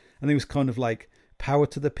book. I think it was kind of like Power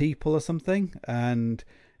to the People or something. And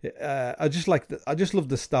I just love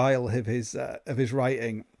the style of his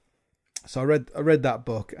writing. So I read that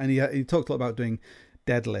book, and he talked a lot about doing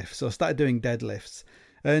deadlifts. So I started doing deadlifts,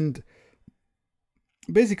 and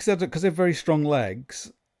basically because I have very strong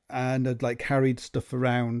legs, and I'd like carried stuff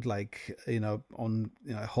around, like, on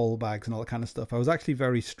whole bags and all that kind of stuff. I was actually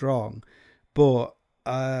very strong, but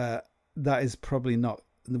that is probably not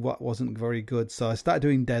what wasn't very good. So I started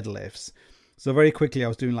doing deadlifts. So very quickly I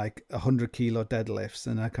was doing like 100 kilo deadlifts,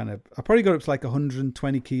 and I probably got up to like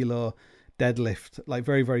 120 kilo deadlift like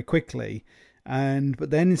very, very quickly. But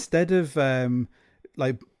then instead of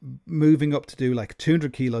like moving up to do like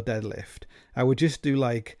 200 kilo deadlift, I would just do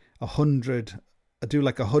like 100. I do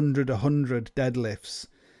like 100 deadlifts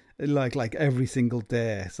like every single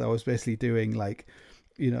day. So I was basically doing like,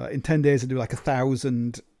 in 10 days I do like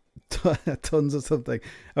 1,000 tons or something.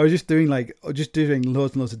 I was just doing loads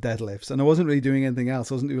and loads of deadlifts, and I wasn't really doing anything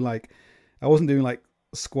else. I wasn't doing like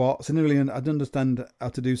squats. I didn't understand how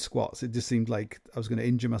to do squats. It just seemed like I was going to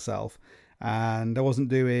injure myself, and I wasn't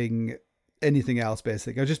doing anything else.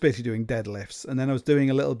 Basically, I was just basically doing deadlifts, and then I was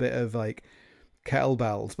doing a little bit of like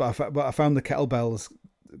kettlebells, but I found the kettlebells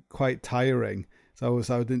quite tiring, so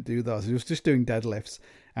I didn't do those. I was just doing deadlifts,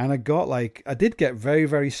 and I did get very,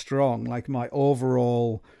 very strong. Like my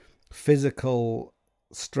overall physical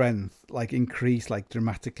strength like increased like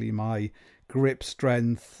dramatically. My grip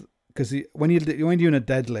strength, because when you're doing a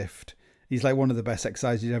deadlift, it's like one of the best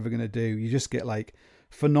exercises you're ever going to do. You just get like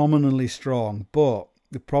phenomenally strong. But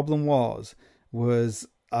the problem was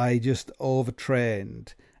I just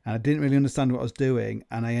overtrained, and I didn't really understand what I was doing,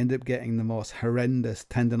 and I ended up getting the most horrendous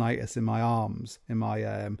tendonitis in my arms, in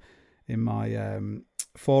my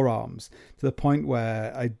forearms, to the point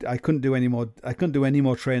where I couldn't do any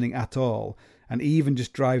more training at all. And even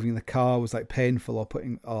just driving the car was like painful,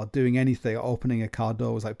 or doing anything, or opening a car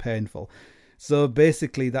door was like painful. So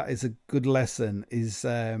basically, that is a good lesson. Is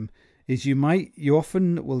you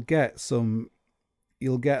often will get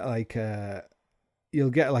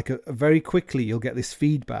very quickly you'll get this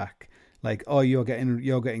feedback like, oh, you're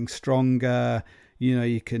getting stronger.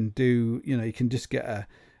 You can just get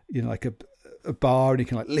a bar, and you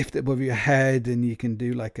can like lift it above your head, and you can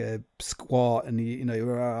do like a squat,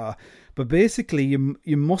 and but basically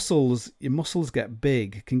your muscles can get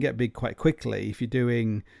big quite quickly if you're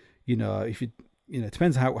doing, it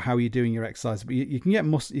depends how you're doing your exercise, but you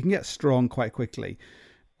can get strong quite quickly.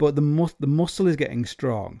 But the muscle is getting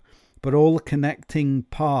strong, but all the connecting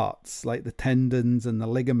parts like the tendons and the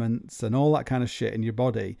ligaments and all that kind of shit in your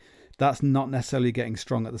body, that's not necessarily getting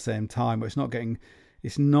strong at the same time. Or it's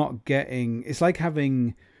like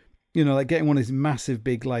having, like getting one of these massive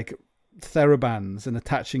big like TheraBands and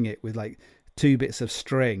attaching it with like 2 bits of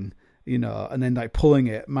string, and then like pulling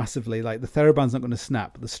it massively. Like the TheraBand's not going to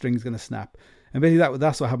snap, the string's going to snap. And basically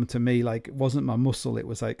that's what happened to me. Like, it wasn't my muscle, it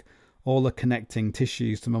was like all the connecting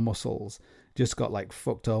tissues to my muscles just got like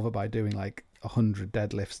fucked over by doing like 100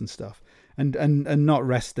 deadlifts and stuff, and not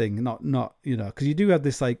resting, not because you do have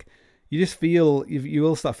this like, you just feel, you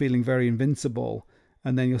will start feeling very invincible,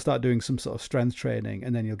 and then you'll start doing some sort of strength training,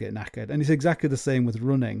 and then you'll get knackered. And it's exactly the same with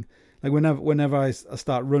running. Like whenever I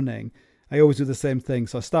start running, I always do the same thing.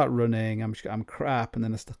 So I start running, I'm crap, and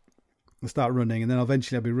then I start running, and then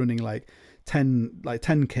eventually I'll be running like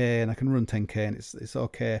 10k, and I can run 10k, and it's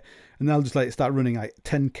okay. And then I'll just like start running like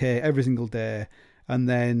 10k every single day, and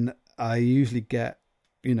then I usually get,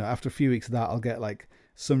 after a few weeks of that, I'll get like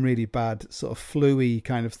some really bad sort of flu-y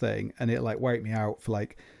kind of thing, and it'll like wipe me out for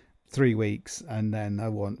like 3 weeks, and then I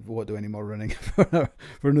won't do any more running for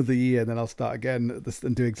another year, and then I'll start again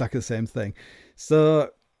and do exactly the same thing. So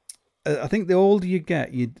I think the older you get,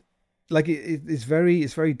 it's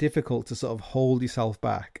very difficult to sort of hold yourself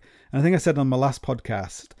back. And I think I said on my last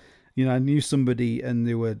podcast, I knew somebody, and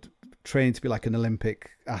they were trained to be like an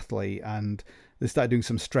Olympic athlete, and they started doing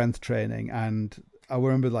some strength training, and I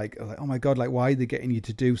remember like, oh my God, like, why are they getting you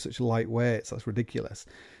to do such light weights? That's ridiculous.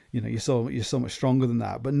 You're so much stronger than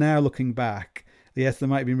that. But now looking back, yes, they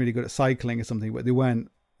might have been really good at cycling or something, but they weren't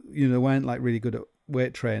like really good at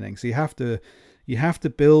weight training. So you have to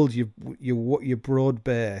build your broad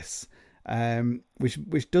base,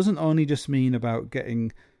 which doesn't only just mean about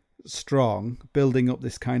getting strong, building up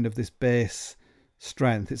this base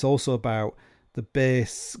strength. It's also about the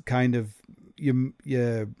base kind of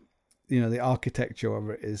your the architecture,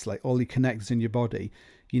 whatever it is, like all the connectors in your body.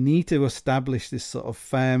 You need to establish this sort of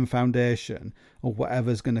firm foundation of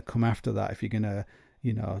whatever's going to come after that. If you're going to,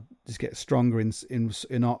 just get stronger in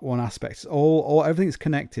one aspect, all everything's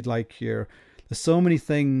connected. Like there's so many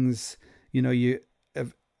things. You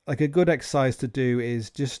have, like, a good exercise to do is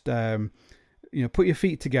just put your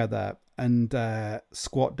feet together and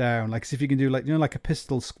squat down. Like, so if you can do like a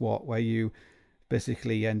pistol squat where you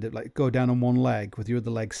basically end up like go down on one leg with your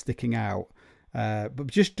other leg sticking out. But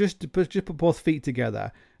just put both feet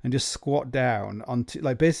together and just squat down onto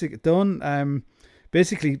like basically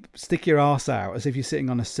stick your arse out as if you're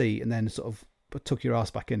sitting on a seat, and then sort of tuck your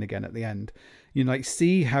arse back in again at the end. Like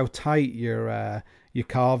see how tight your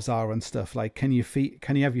calves are and stuff. Like can you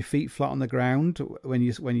have your feet flat on the ground when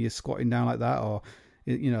you're squatting down like that, or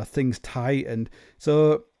things tight. And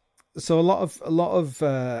so a lot of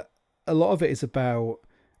it is about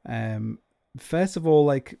first of all,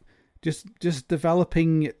 like just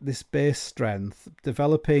developing this base strength,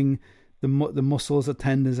 developing the muscles, the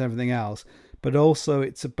tendons, everything else. But also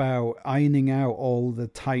it's about ironing out all the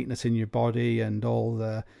tightness in your body and all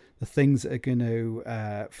the things that are going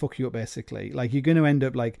to fuck you up, basically. Like you're going to end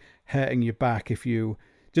up like hurting your back if you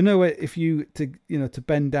to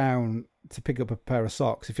bend down to pick up a pair of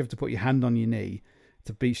socks, if you have to put your hand on your knee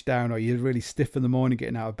to reach down, or you're really stiff in the morning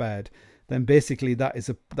getting out of bed, then basically that is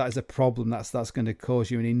a problem. That's going to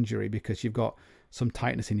cause you an injury because you've got some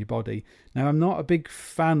tightness in your body. Now, I'm not a big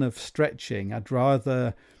fan of stretching. I'd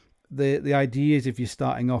rather the idea is, if you're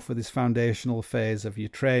starting off with this foundational phase of your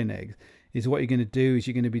training, is what you're going to do is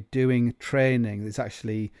you're going to be doing training that's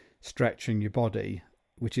actually stretching your body,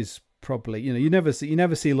 which is probably, you never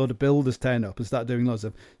see a lot of builders turn up and start doing loads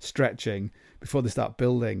of stretching before they start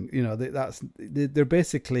building. They're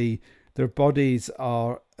basically, their bodies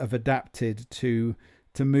have adapted to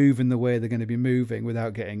move in the way they're going to be moving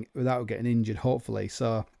without getting injured, hopefully.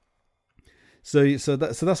 So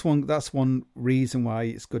that's one reason why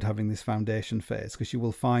it's good having this foundation phase, because you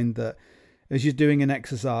will find that as you're doing an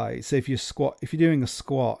exercise, say if you're doing a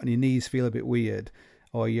squat and your knees feel a bit weird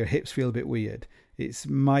or your hips feel a bit weird, it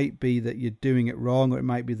might be that you're doing it wrong, or it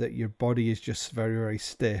might be that your body is just very, very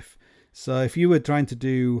stiff. So if you were trying to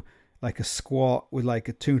do like a squat with like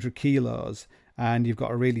a 200 kilos and you've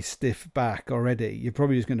got a really stiff back already, you're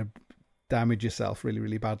probably just going to damage yourself really,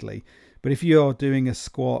 really badly. But if you're doing a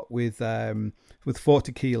squat with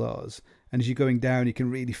 40 kilos, and as you're going down, you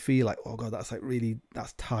can really feel like, oh God, that's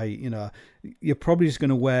tight. You're probably just going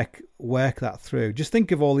to work that through. Just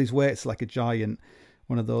think of all these weights like a giant,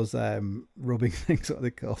 one of those rubbing things, what are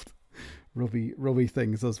they called? Rubby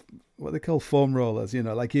things, those, what they call foam rollers,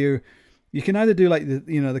 like you can either do like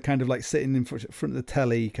the kind of like sitting in front of the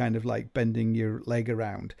telly, kind of like bending your leg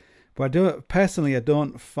around. But I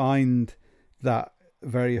don't find that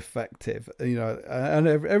very effective, and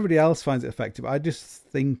everybody else finds it effective. I just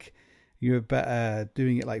think you're better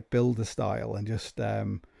doing it like builder style and just,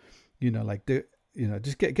 just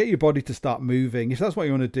get your body to start moving. If that's what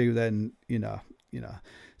you want to do, then,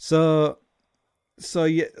 so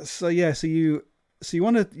you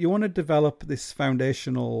want to develop this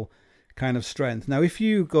foundational kind of strength. Now, if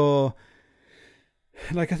you go,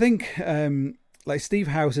 like, I think, like Steve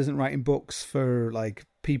House isn't writing books for like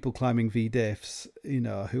people climbing V-diffs,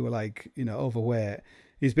 who are like, overweight.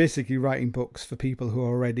 He's basically writing books for people who are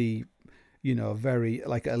already, very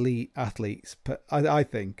like elite athletes. But I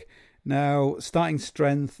think now starting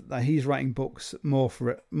strength, that he's writing books more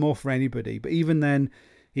for anybody. But even then,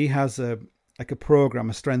 he has a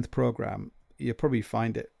strength program. You'll probably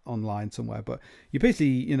find it online somewhere. But you basically,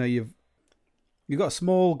 you've got a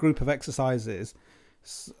small group of exercises.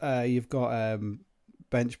 You've got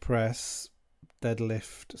bench press,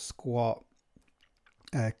 deadlift, squat,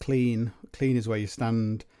 clean. Clean is where you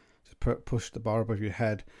stand, push the bar above your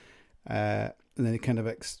head, and then it kind of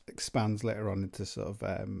expands later on into sort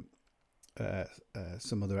of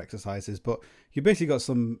some other exercises. But you basically got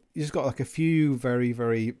like a few very,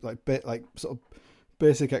 very like sort of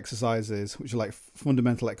basic exercises, which are like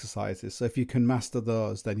fundamental exercises. So if you can master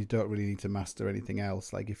those, then you don't really need to master anything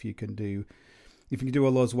else. Like if you can do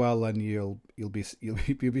all those well, then you'll be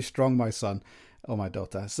strong, my son or my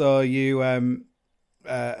daughter. So you and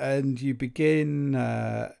you begin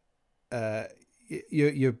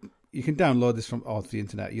you can download this from off the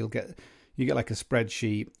internet. You get like a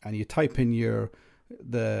spreadsheet, and you type in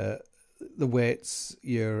the weights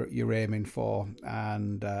you're aiming for,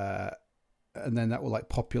 and then that will like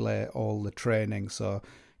populate all the training. So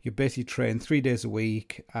you basically train 3 days a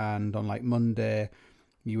week, and on like Monday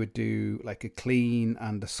you would do like a clean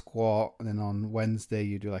and a squat, and then on Wednesday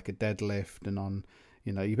you do like a deadlift, and on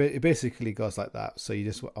it basically goes like that. So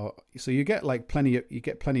you get like plenty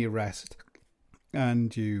of rest,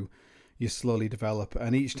 and you slowly develop.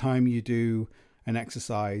 And each time you do an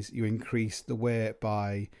exercise, you increase the weight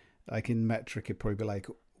by, like in metric, it'd probably be like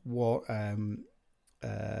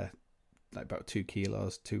like about 2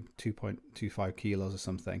 kilos, 2.25 kilos or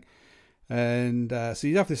something. And so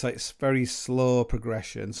you have this like very slow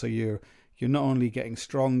progression. So you're you're not only getting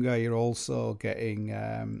stronger, you're also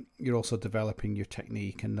developing your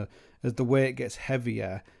technique. And as the weight gets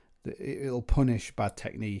heavier, it'll punish bad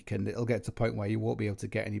technique, and it'll get to the point where you won't be able to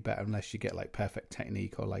get any better unless you get like perfect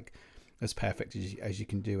technique, or like as perfect as you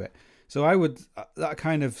can do it. So I would that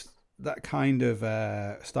kind of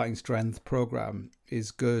starting strength program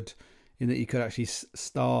is good in that you could actually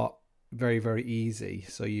start very, very easy.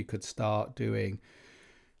 So you could start doing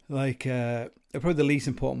like probably the least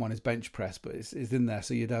important one is bench press, but it's in there.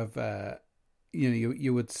 So you'd have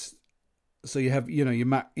you would have your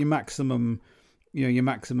maximum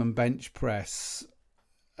bench press,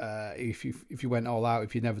 if you went all out,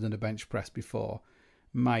 if you've never done a bench press before,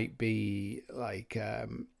 might be like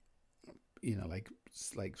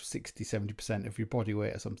like 60-70% of your body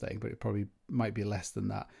weight or something, but it probably might be less than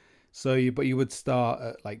that. So you would start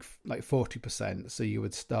at like 40%. So you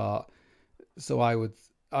would start. So I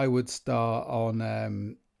would start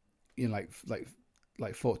on like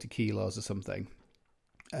 40 kilos or something,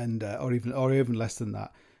 and or even less than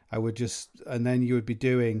that. I would and then you would be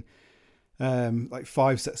doing like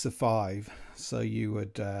 5 sets of 5. So you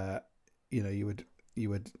would you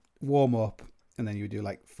would warm up, and then you would do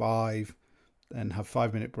like 5, then have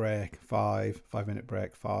 5-minute break, 5-minute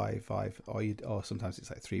break, 5, or sometimes it's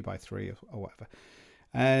like 3 by 3 or whatever.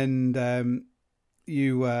 And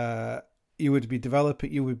you would be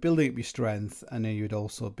building up your strength, and then you would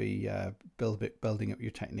also be building up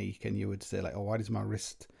your technique. And you would say like, oh, why is my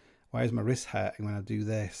wrist hurting when I do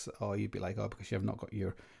this? Or you'd be like, oh, because you have not got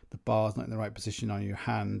the bar's not in the right position on your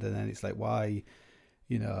hand. And then it's like, why,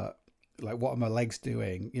 like what are my legs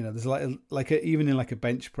doing? There's even in like a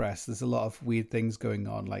bench press, there's a lot of weird things going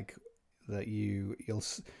on, like that you'll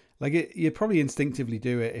like it. You probably instinctively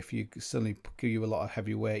do it. If you suddenly give you a lot of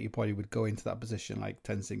heavy weight, you probably would go into that position, like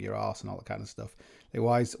tensing your arse and all that kind of stuff. Like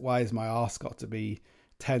why is my arse got to be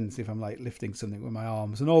tense if I'm like lifting something with my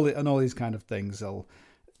arms and all these kind of things?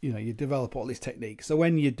 You develop all these techniques. So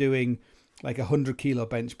when you're doing like 100 kilo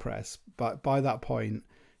bench press, but by that point,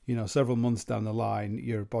 several months down the line,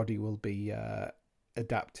 your body will be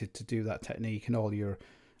adapted to do that technique, and all your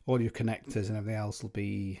connectors and everything else will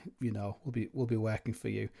be working for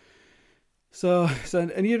you. So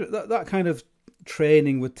that kind of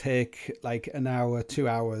training would take like an hour, 2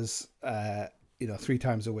 hours, 3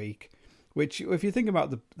 times a week. Which, if you think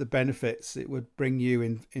about the benefits it would bring you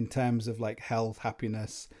in terms of like health,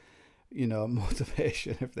 happiness,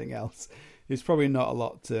 motivation, everything else, it's probably not a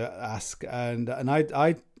lot to ask. And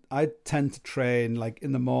I tend to train like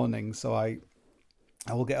in the morning, so I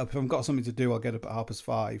will get up if I've got something to do. I'll get up at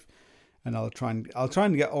 5:30, and I'll try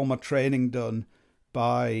and get all my training done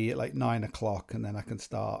by like 9 o'clock, and then I can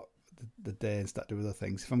start the day and start doing other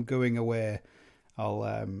things. If I'm going away, I'll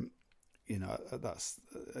that's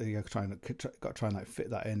got to try and like fit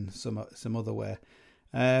that in some other way.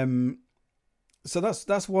 So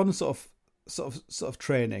that's one sort of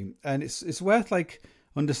training, and it's worth like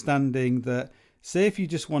understanding that. Say if you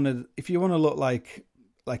want to look like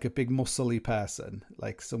a big muscly person,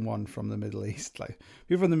 like someone from the Middle East, like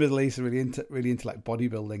people from the Middle East are really into like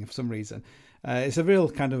bodybuilding for some reason. It's a real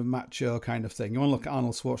kind of macho kind of thing. You want to look at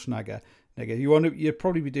Arnold Schwarzenegger. You'd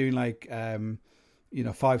probably be doing like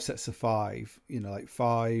 5 sets of 5. Like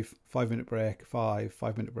 5-minute break,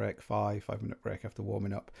 5-minute break, 5-minute break after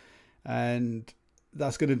warming up, and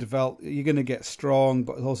that's going to develop. You're going to get strong,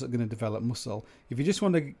 but it's also going to develop muscle. If you just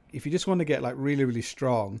want to get like really, really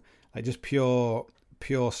strong, like just pure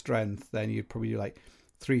strength, then you'd probably do like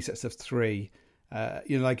 3 sets of 3.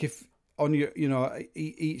 Like if on your,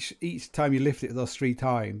 each time you lift it those 3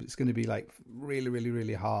 times, it's going to be like really, really,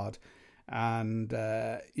 really hard. And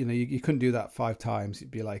you couldn't do that 5 times.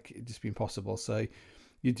 It'd just be impossible. So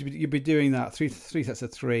you'd be doing that 3 sets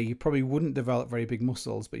of 3. You probably wouldn't develop very big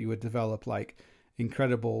muscles, but you would develop like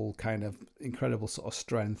incredible sort of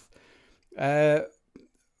strength. But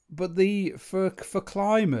for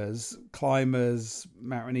climbers,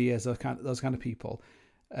 mountaineers, those kind of people,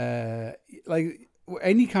 like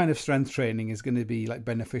any kind of strength training is going to be like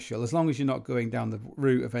beneficial, as long as you're not going down the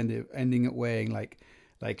route of ending up weighing like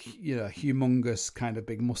humongous kind of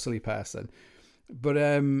big muscly person. But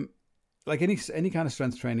like any kind of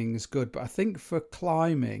strength training is good. But I think for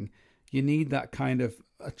climbing, you need that kind of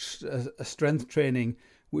a strength training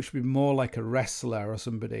which would be more like a wrestler or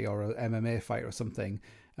somebody, or an MMA fighter or something.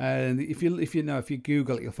 And if you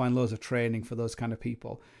Google it, you'll find loads of training for those kind of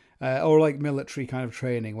people, or like military kind of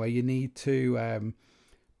training where you need to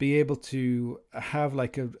be able to have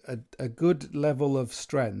like a good level of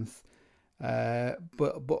strength,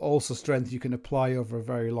 but also strength you can apply over a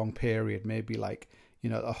very long period, maybe like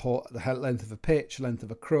the length of a pitch, length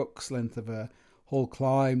of a crux, length of a whole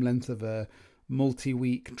climb, length of a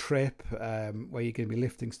multi-week trip, where you're going to be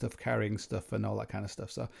lifting stuff, carrying stuff, and all that kind of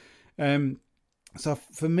stuff. So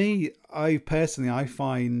for me, I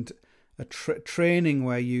find a training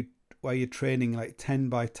where you're training like 10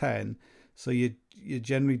 by 10. So you're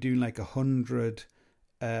generally doing like 100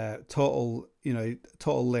 total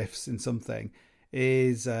lifts in something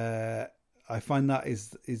is I find that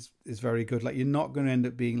is very good. Like, you're not going to end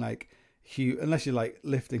up being like huge unless you're like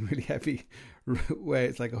lifting really heavy where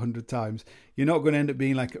it's like 100 times. You're not going to end up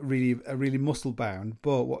being like really muscle bound.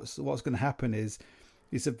 But what's going to happen is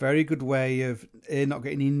it's a very good way of not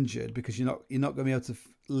getting injured, because you're not going to be able to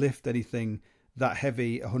lift anything that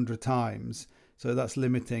heavy 100 times. So that's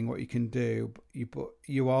limiting what you can do. But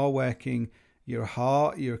you are working your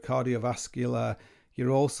heart, your cardiovascular.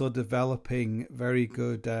 You're also developing very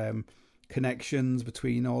good connections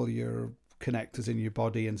between all your connectors in your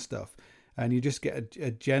body and stuff. And you just get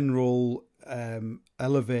a general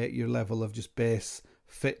elevate your level of just base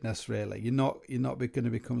fitness. Really, you're not going to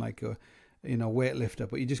become like a weightlifter,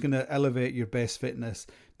 but you're just going to elevate your base fitness.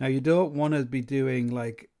 Now, you don't want to be doing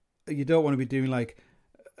like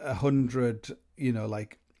 100,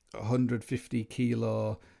 like 150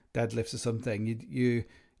 kilo deadlifts or something.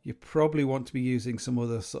 You probably want to be using some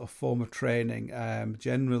other sort of form of training.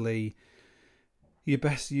 Generally, you're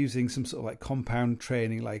best using some sort of like compound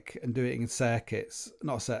training, like, and doing it in circuits,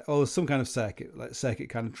 some kind of circuit, like circuit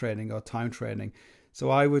kind of training or time training. So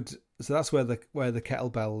that's where the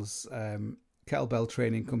kettlebell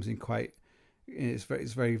training comes in quite. It's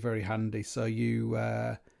very, very handy. So you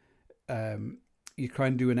try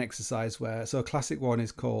and do an exercise where, so a classic one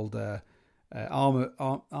is called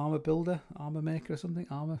armor builder, armor maker or something.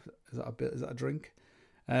 Is that a drink?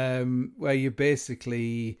 Where you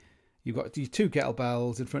basically, you've got your 2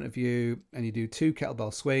 kettlebells in front of you, and you do 2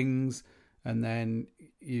 kettlebell swings, and then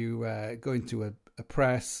you go into a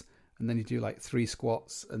press, and then you do like 3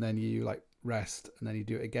 squats, and then you like rest, and then you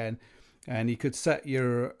do it again. And you could set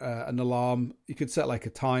an alarm. You could set like a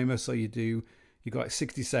timer, so you got like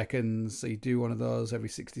 60 seconds. So you do one of those every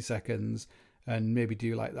 60 seconds, and maybe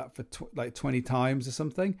do like that for like 20 times or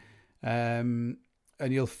something. And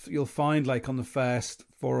you'll find like on the first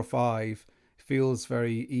 4 or 5, it feels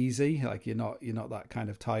very easy. Like you're not that kind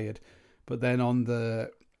of tired. But then on the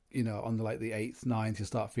like the 8th, 9th, you'll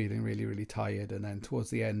start feeling really, really tired. And then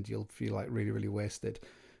towards the end, you'll feel like really, really wasted.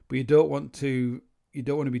 But you don't want to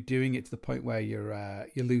be doing it to the point where you're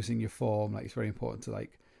losing your form. Like, it's very important to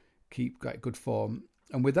like keep like good form.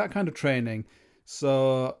 And with that kind of training,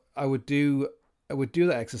 so I would do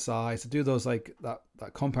that exercise, to do those like that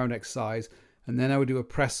compound exercise, and then I would do a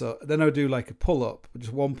press up. Then I would do like a pull up,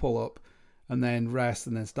 just one pull up, and then rest,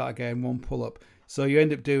 and then start again, one pull up. So you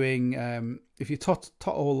end up doing if you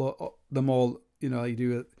total them all,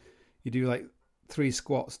 you do like 3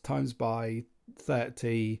 squats times by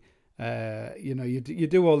 30. You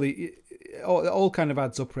do all kind of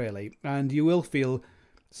adds up really, and you will feel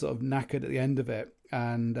sort of knackered at the end of it,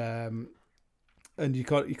 and you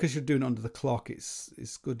can't, because you're doing it under the clock.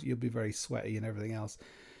 It's good. You'll be very sweaty and everything else.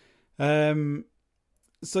 But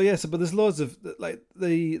there's loads of like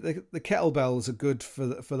the kettlebells are good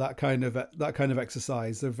for that kind of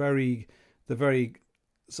exercise. They're very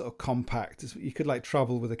sort of compact. You could like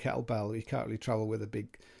travel with a kettlebell. You can't really travel with a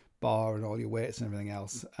big bar and all your weights and everything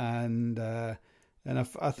else. And I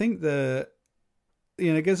think there's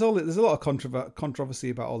a lot of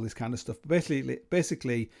controversy about all this kind of stuff. But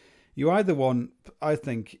basically, I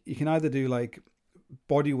think you can either do like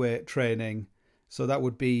body weight training. So that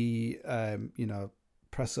would be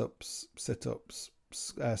press ups, sit ups,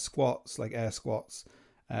 squats, like air squats,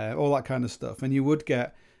 all that kind of stuff. And you would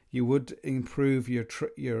improve your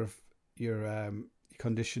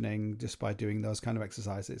conditioning just by doing those kind of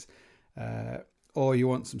exercises, or you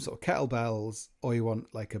want some sort of kettlebells, or you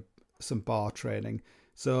want like some bar training.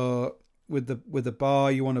 So with the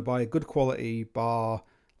bar, you want to buy a good quality bar,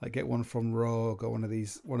 like get one from Rogue or one of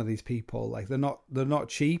these people. Like they're not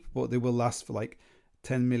cheap, but they will last for like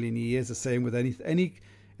 10 million years. The same with any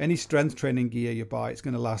strength training gear you buy, it's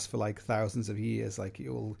going to last for like thousands of years. Like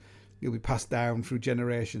you'll be passed down through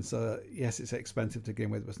generations. So yes, it's expensive to begin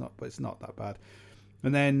with, but it's not that bad.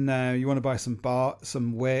 And then you want to buy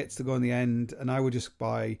some weights to go on the end, and I would just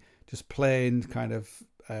buy just plain kind of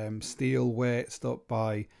steel weights. Don't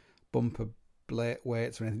buy bumper blade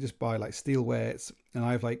weights or anything. Just buy like steel weights, and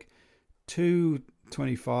I have like 2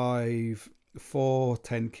 25, 4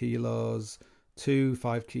 10 kilos, 2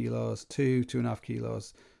 5 kilos, 2 2.5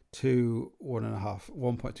 kilos, 2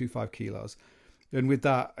 1.25 kilos. And with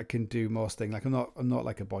that, I can do most things. Like I'm not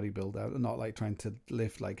like a bodybuilder. I'm not like trying to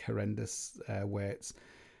lift like horrendous weights.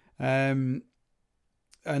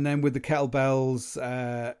 and then with the kettlebells,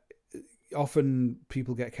 often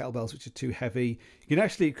people get kettlebells which are too heavy. You can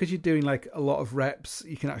actually, because you're doing like a lot of reps,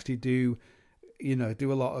 you can actually do a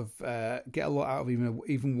lot of get a lot out of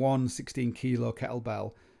even one 16 kilo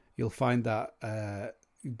kettlebell. You'll find that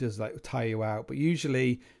it does like tire you out. But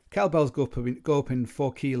usually kettlebells go up in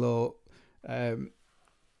 4 kilo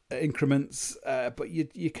increments. But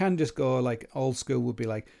you can just go like old school would be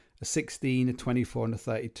like a 16, a 24, and a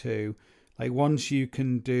 32. Like once you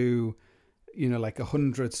can do, like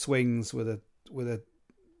 100 swings with a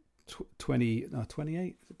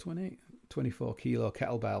 24 kilo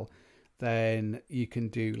kettlebell, then you can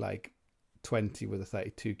do like 20 with a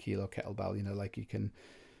 32 kilo kettlebell. Like you can,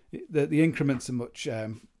 the increments are much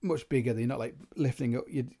bigger. You're not like lifting up.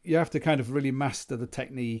 You have to kind of really master the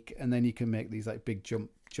technique, and then you can make these like big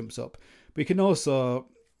jumps up. But you can also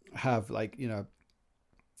have like,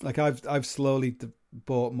 like I've slowly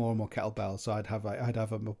bought more and more kettlebells, so I'd have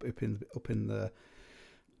them up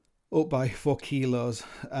by 4 kilos,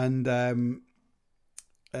 and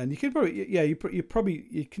you can probably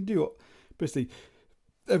you can do basically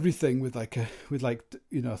everything with 3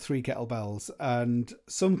 kettlebells. And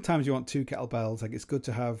sometimes you want 2 kettlebells. Like it's good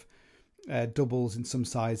to have doubles in some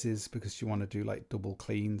sizes, because you want to do like double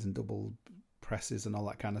cleans and double presses and all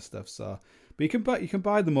that kind of stuff. So, but you can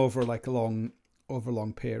buy them over like a long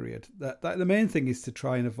period. That the main thing is to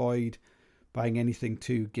try and avoid buying anything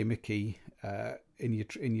too gimmicky in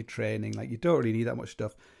your training. Like you don't really need that much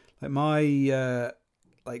stuff. Like my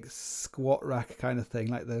like squat rack kind of thing,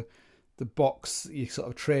 like the box you're sort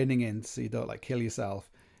of training in, so you don't like kill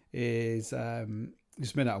yourself, is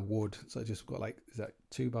just made out of wood. So I just got like, is that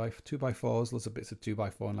 2x4s, lots of bits of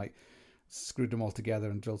 2x4, and like screwed them all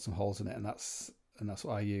together and drilled some holes in it, and that's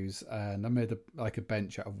what I use. And I made a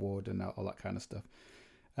bench out of wood and all that kind of stuff.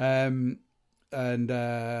 And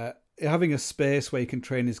having a space where you can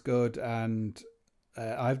train is good. And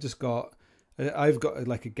I've got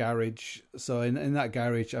like a garage. So in that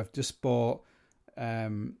garage, I've just bought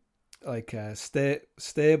like a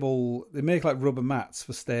stable. They make like rubber mats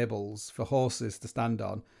for stables for horses to stand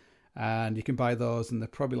on, and you can buy those, and they're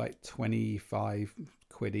probably like 25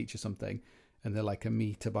 quid each or something, and they're like a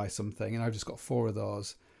meter by something. And I've just got 4 of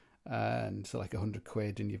those, and so like 100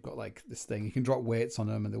 quid, and you've got like this thing. You can drop weights on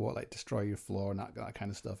them, and they won't like destroy your floor and that kind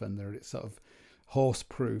of stuff. And they're sort of horse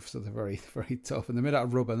proof, so they're very, very tough. And they're made out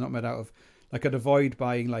of rubber, not made out of, like, I'd avoid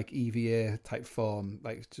buying like EVA type foam,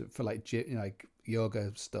 like for like like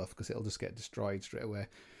yoga stuff, because it'll just get destroyed straight away.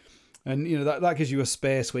 And that gives you a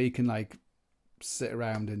space where you can like sit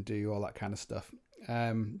around and do all that kind of stuff.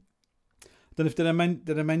 Then did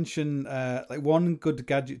I mention like one good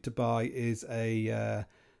gadget to buy is an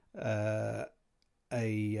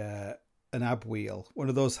ab wheel. One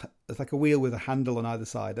of those, it's like a wheel with a handle on either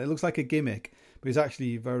side. It looks like a gimmick, but it's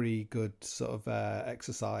actually very good sort of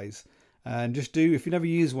exercise. And just if you never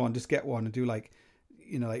use one, just get one and do like,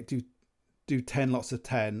 do 10 lots of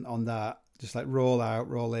 10 on that. Just like roll out,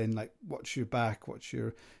 roll in, like watch your back,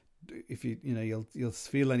 if you'll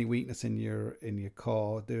feel any weakness in your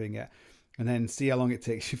core doing it, and then see how long it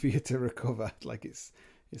takes you for you to recover. Like it's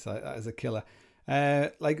like that is a killer.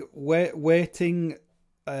 Like waiting,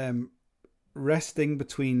 resting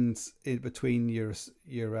between your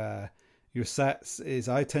sets is,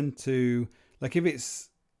 I tend to like,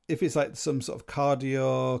 if it's like some sort of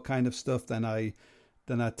cardio kind of stuff, then I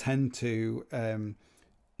tend to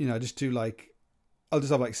just do like, I'll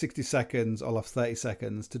just have like 60 seconds, I'll have 30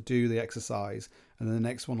 seconds to do the exercise, and then the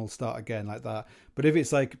next one will start again like that. But if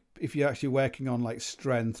it's like, if you're actually working on like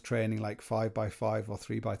strength training, like 5x5 or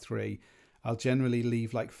 3x3, I'll generally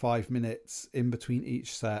leave like 5 minutes in between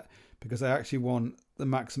each set, because I actually want the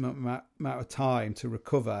maximum amount of time to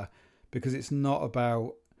recover, because it's not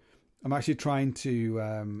about, I'm actually trying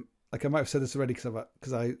to, like I might have said this already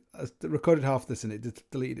because I recorded half this and it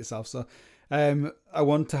deleted itself. So I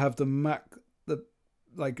want to have the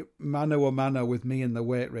like mano a mano with me and the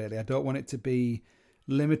weight, really. I don't want it to be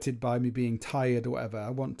limited by me being tired or whatever. I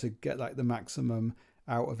want to get like the maximum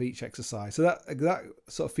out of each exercise. So that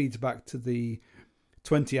sort of feeds back to the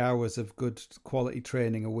 20 hours of good quality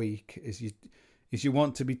training a week, is you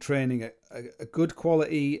want to be training a good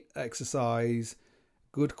quality exercise,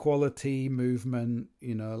 good quality movement,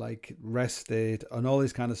 like rested and all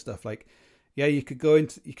this kind of stuff. Like, yeah, you can go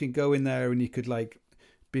in there and you could like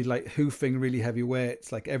be like hoofing really heavy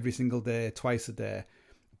weights like every single day, twice a day,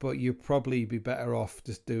 but you'd probably be better off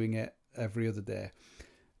just doing it every other day.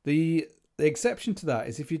 The exception to that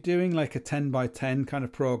is if you're doing like a 10x10 kind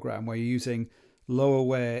of program where you're using lower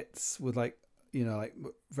weights with like, like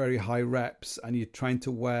very high reps, and you're trying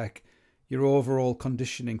to work your overall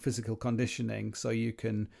conditioning, physical conditioning, so you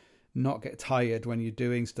can not get tired when you're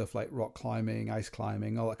doing stuff like rock climbing, ice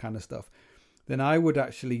climbing, all that kind of stuff, then I would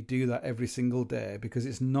actually do that every single day, because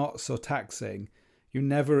it's not so taxing. You're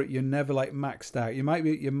never like maxed out. You're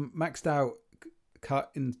maxed out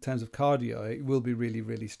in terms of cardio. It will be really,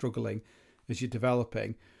 really struggling as you're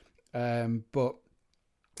developing. But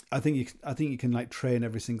I think you can like train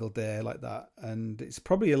every single day like that, and it's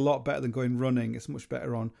probably a lot better than going running. It's much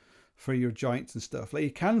better for your joints and stuff. Like,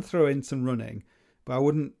 you can throw in some running, but I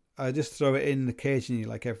wouldn't. I just throw it in occasionally,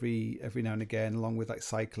 like every now and again, along with like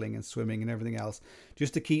cycling and swimming and everything else,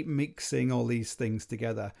 just to keep mixing all these things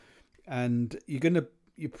together. And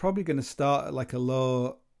you're probably gonna start at like a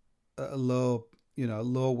low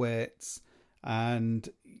weights, and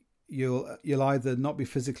you'll either not be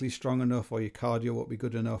physically strong enough, or your cardio won't be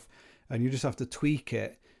good enough, and you just have to tweak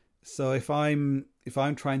it. So if I'm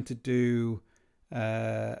trying to do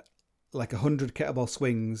like 100 kettlebell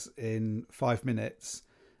swings in 5 minutes,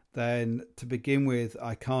 then to begin with,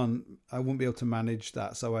 I won't be able to manage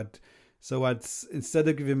that. So I'd instead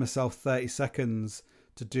of giving myself 30 seconds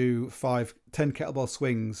to do 10 kettlebell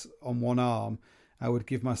swings on one arm, I would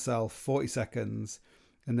give myself 40 seconds,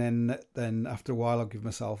 and then after a while I'll give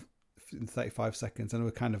myself 35 seconds, and I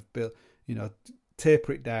would kind of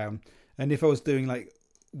taper it down. And if I was doing like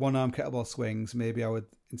one arm kettlebell swings, maybe I would,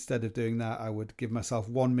 instead of doing that, I would give myself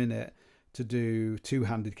 1 minute to do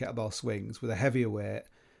two-handed kettlebell swings with a heavier weight,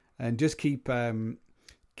 and just keep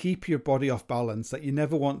your body off balance. Like, you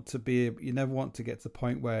never want to get to the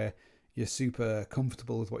point where you're super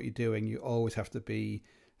comfortable with what you're doing. You always have to be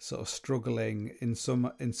sort of struggling in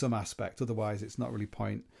some aspect, otherwise it's not really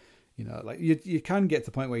point. Like you can get to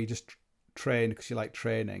the point where you just train because you like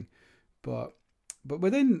training, but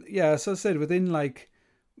within, as I said, within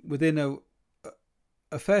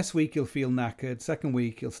a first week you'll feel knackered. Second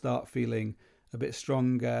week you'll start feeling a bit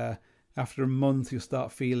stronger. After a month you'll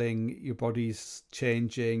start feeling your body's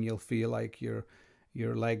changing. You'll feel like your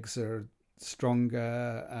legs are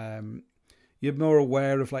stronger. You're more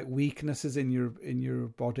aware of like weaknesses in your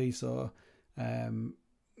body, so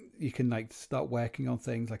you can like start working on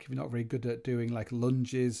things. Like, if you're not very good at doing like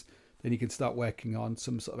lunges, then you can start working on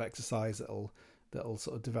some sort of exercise that'll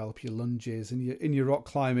sort of develop your lunges. And in your rock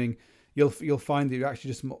climbing, you'll find that you're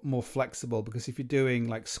actually just more flexible, because if you're doing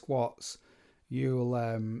like squats,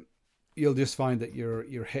 you'll just find that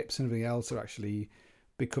your hips and everything else are actually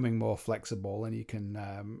becoming more flexible, and you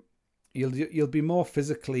can you'll be more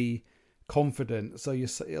physically confident. So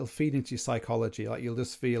it'll feed into your psychology. Like, you'll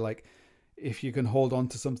just feel like if you can hold on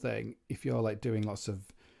to something, if you're like doing lots of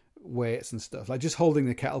weights and stuff, like just holding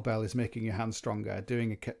the kettlebell is making your hands stronger.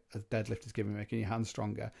 Doing a deadlift is making your hands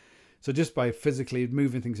stronger. So just by physically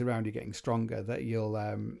moving things around, you're getting stronger. That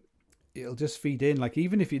it'll just feed in. Like,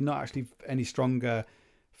 even if you're not actually any stronger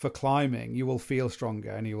for climbing, you will feel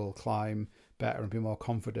stronger, and you will climb better and be more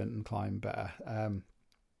confident and climb better.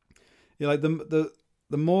 Like the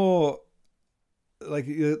more, like,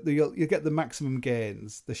 you'll get the maximum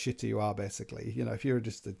gains the shitter you are, basically. If you're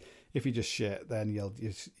just shit, then you'll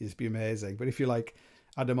just be amazing. But if you're like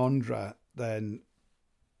Adam Ondra, then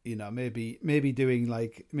maybe doing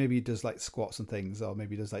like, maybe he does like squats and things, or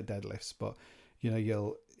maybe he does like deadlifts, but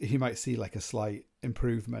you might see like a slight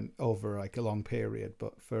improvement over like a long period.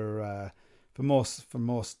 But for most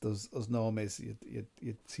us normies,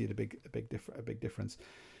 you'd see a big difference.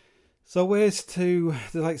 So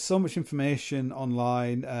there's like so much information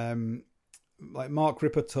online. Like Mark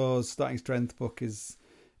Rippetoe's Starting Strength book is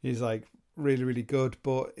like really, really good,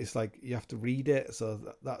 but it's like you have to read it. So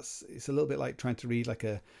it's a little bit like trying to read like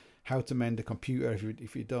a how to mend a computer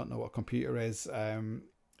if you don't know what a computer is.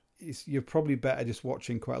 You're probably better just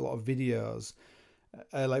watching quite a lot of videos.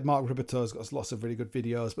 Like Mark Rippetoe's got lots of really good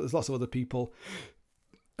videos, but there's lots of other people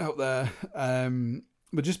out there.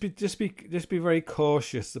 But just be very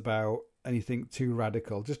cautious about anything too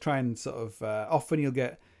radical. Just try and sort of often you'll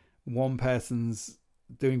get one person's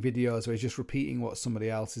doing videos where he's just repeating what somebody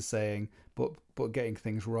else is saying, but getting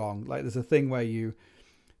things wrong. Like, there's a thing where you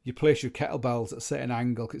place your kettlebells at a certain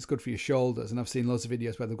angle because it's good for your shoulders, and I've seen loads of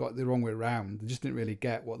videos where they've got it the wrong way around. They just didn't really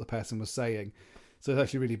get what the person was saying, so it's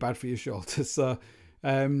actually really bad for your shoulders. So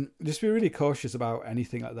just be really cautious about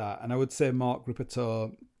anything like that. And I would say Mark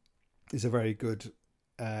Rippetoe is a very good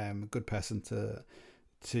person to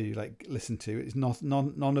like listen to. It's not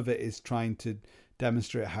none of it is trying to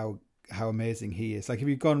demonstrate how amazing he is. Like, if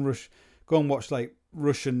you go and watch like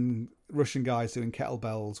Russian guys doing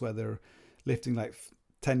kettlebells where they're lifting like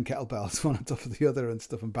 10 kettlebells one on top of the other and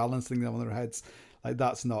stuff and balancing them on their heads, like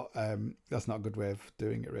that's not a good way of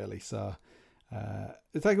doing it, really. So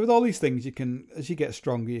it's like with all these things, you can, as you get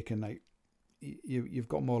stronger, you can like you've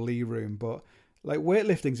got more lee room. But like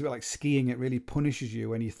weightlifting's a bit like skiing. It really punishes you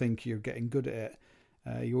when you think you're getting good at it.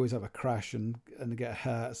 You always have a crash and get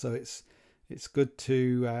hurt. So it's good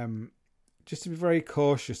to just to be very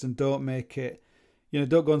cautious and don't make it,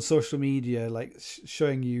 don't go on social media like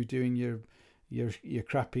showing you doing your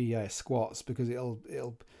crappy squats, because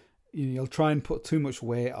you'll try and put too much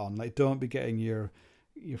weight on. Like, don't be getting your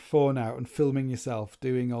phone out and filming yourself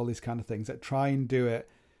doing all these kind of things. Like, try and do it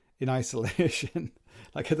in isolation.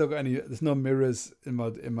 Like, I don't got there's no mirrors in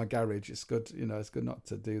my garage. It's good, it's good not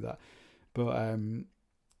to do that. But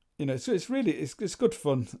it's really good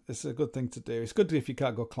fun. It's a good thing to do. It's good if you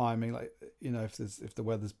can't go climbing, like, if the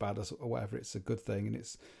weather's bad or whatever. It's a good thing, and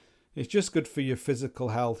it's just good for your physical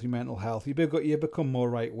health, your mental health. You become more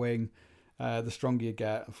right wing. The stronger you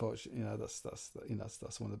get, unfortunately, that's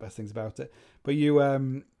one of the best things about it. But it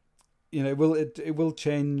will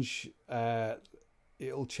change.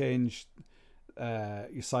 It'll change your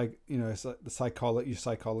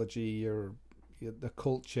psychology, the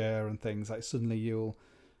culture and things. Like, suddenly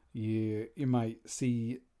you might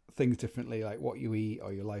see things differently, like what you eat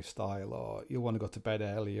or your lifestyle, or you'll want to go to bed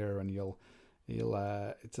earlier, and you'll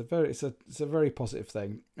it's a very positive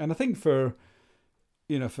thing. And I think for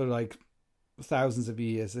like thousands of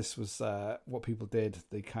years, this was what people did.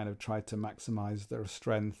 They kind of tried to maximize their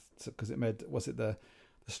strength, because the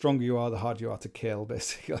stronger you are, the harder you are to kill,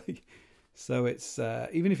 basically. So it's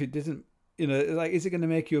even if it didn't, like, is it going to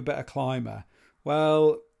make you a better climber?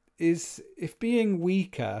 Well, if being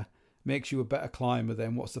weaker makes you a better climber,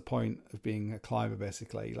 then what's the point of being a climber,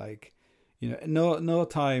 basically? Like, no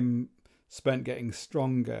time spent getting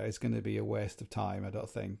stronger is going to be a waste of time, I don't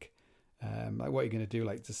think. Like, what are you going to do?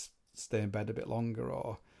 Like, just stay in bed a bit longer,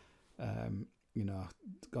 or go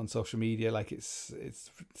on social media? Like, it's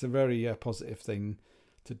a very positive thing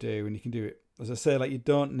to do, and you can do it, as I say, like, you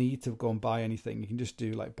don't need to go and buy anything. You can just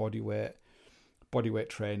do like body weight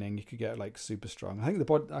training. You could get like super strong. I think the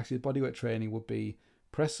bodyweight training would be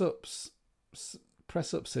press ups,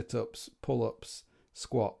 sit-ups, pull-ups,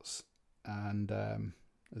 squats, and those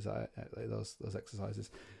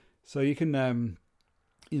exercises. So you can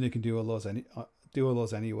can do all those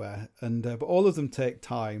anywhere, and but all of them take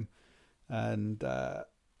time, and so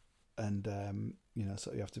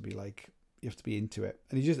you have to be into it,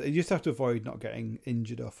 and you just have to avoid not getting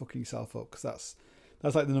injured or fucking yourself up, because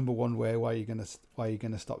that's like the number one way why you're gonna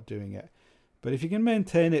stop doing it. But if you can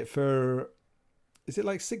maintain it for, is it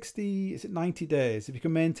 90 days? If you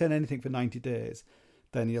can maintain anything for 90 days,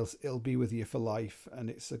 then it'll be with you for life, and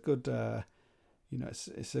it's a good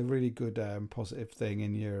it's a really good positive thing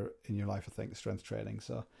in your life, I think, strength training.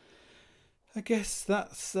 So I guess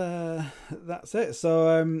that's it.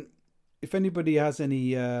 So if anybody has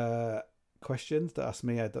any questions to ask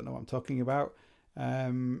me, I don't know what I'm talking about.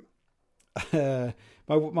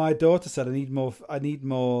 My daughter said I need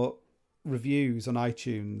more reviews on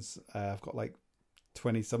iTunes. I've got like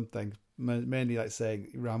 20 something, mainly like saying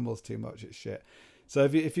he rambles too much, it's shit. So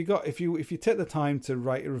if you take the time to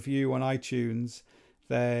write a review on iTunes,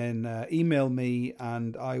 then email me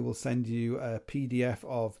and I will send you a PDF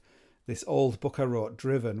of this old book I wrote,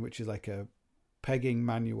 Driven, which is like a pegging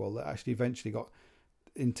manual that actually eventually got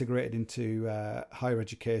integrated into Higher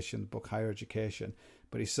Education. But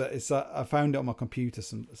I found it on my computer,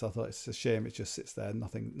 so I thought it's a shame it just sits there,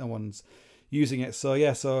 no one's using it. So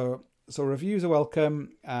yeah, so reviews are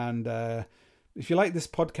welcome, and if you like this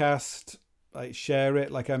podcast, like, share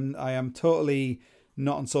it. Like, I am totally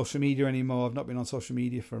not on social media anymore. I've not been on social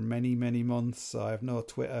media for many months. So I have no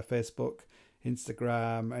Twitter, Facebook,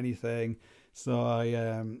 Instagram, anything. So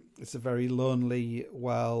it's a very lonely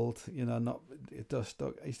world. I used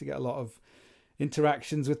to get a lot of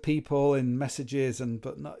interactions with people in messages,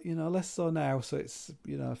 but not, less so now. So it's,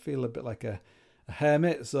 I feel a bit like a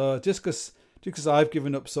hermit. So just because I've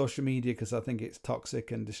given up social media because I think it's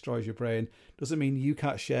toxic and destroys your brain, doesn't mean you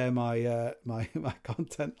can't share my my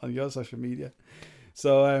content on your social media.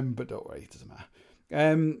 So but don't worry, it doesn't matter.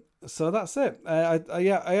 So that's it.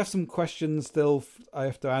 I have some questions still I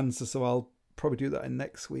have to answer, so I'll probably do that in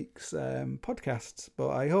next week's podcast. But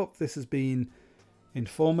I hope this has been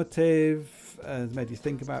informative, has made you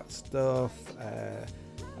think about stuff,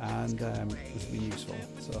 and has been useful.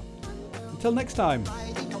 So until next time.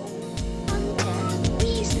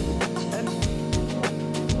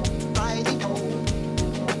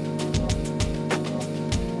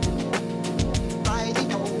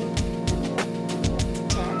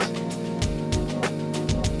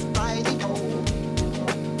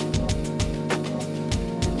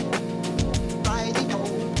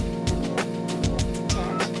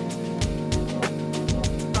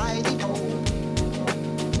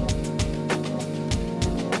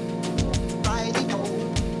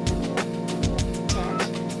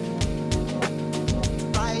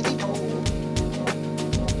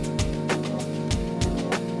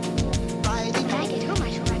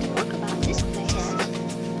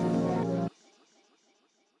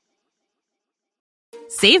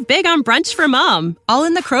 Save big on brunch for mom, all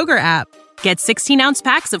in the Kroger app. Get 16-ounce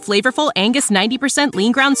packs of flavorful Angus 90%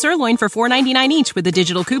 lean ground sirloin for $4.99 each with a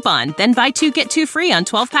digital coupon. Then buy 2, get 2 free on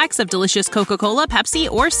 12 packs of delicious Coca-Cola, Pepsi,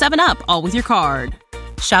 or 7UP, all with your card.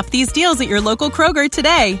 Shop these deals at your local Kroger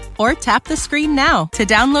today, or tap the screen now to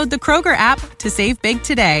download the Kroger app to save big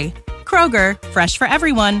today. Kroger, fresh for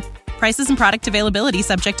everyone. Prices and product availability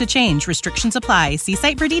subject to change. Restrictions apply. See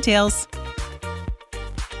site for details.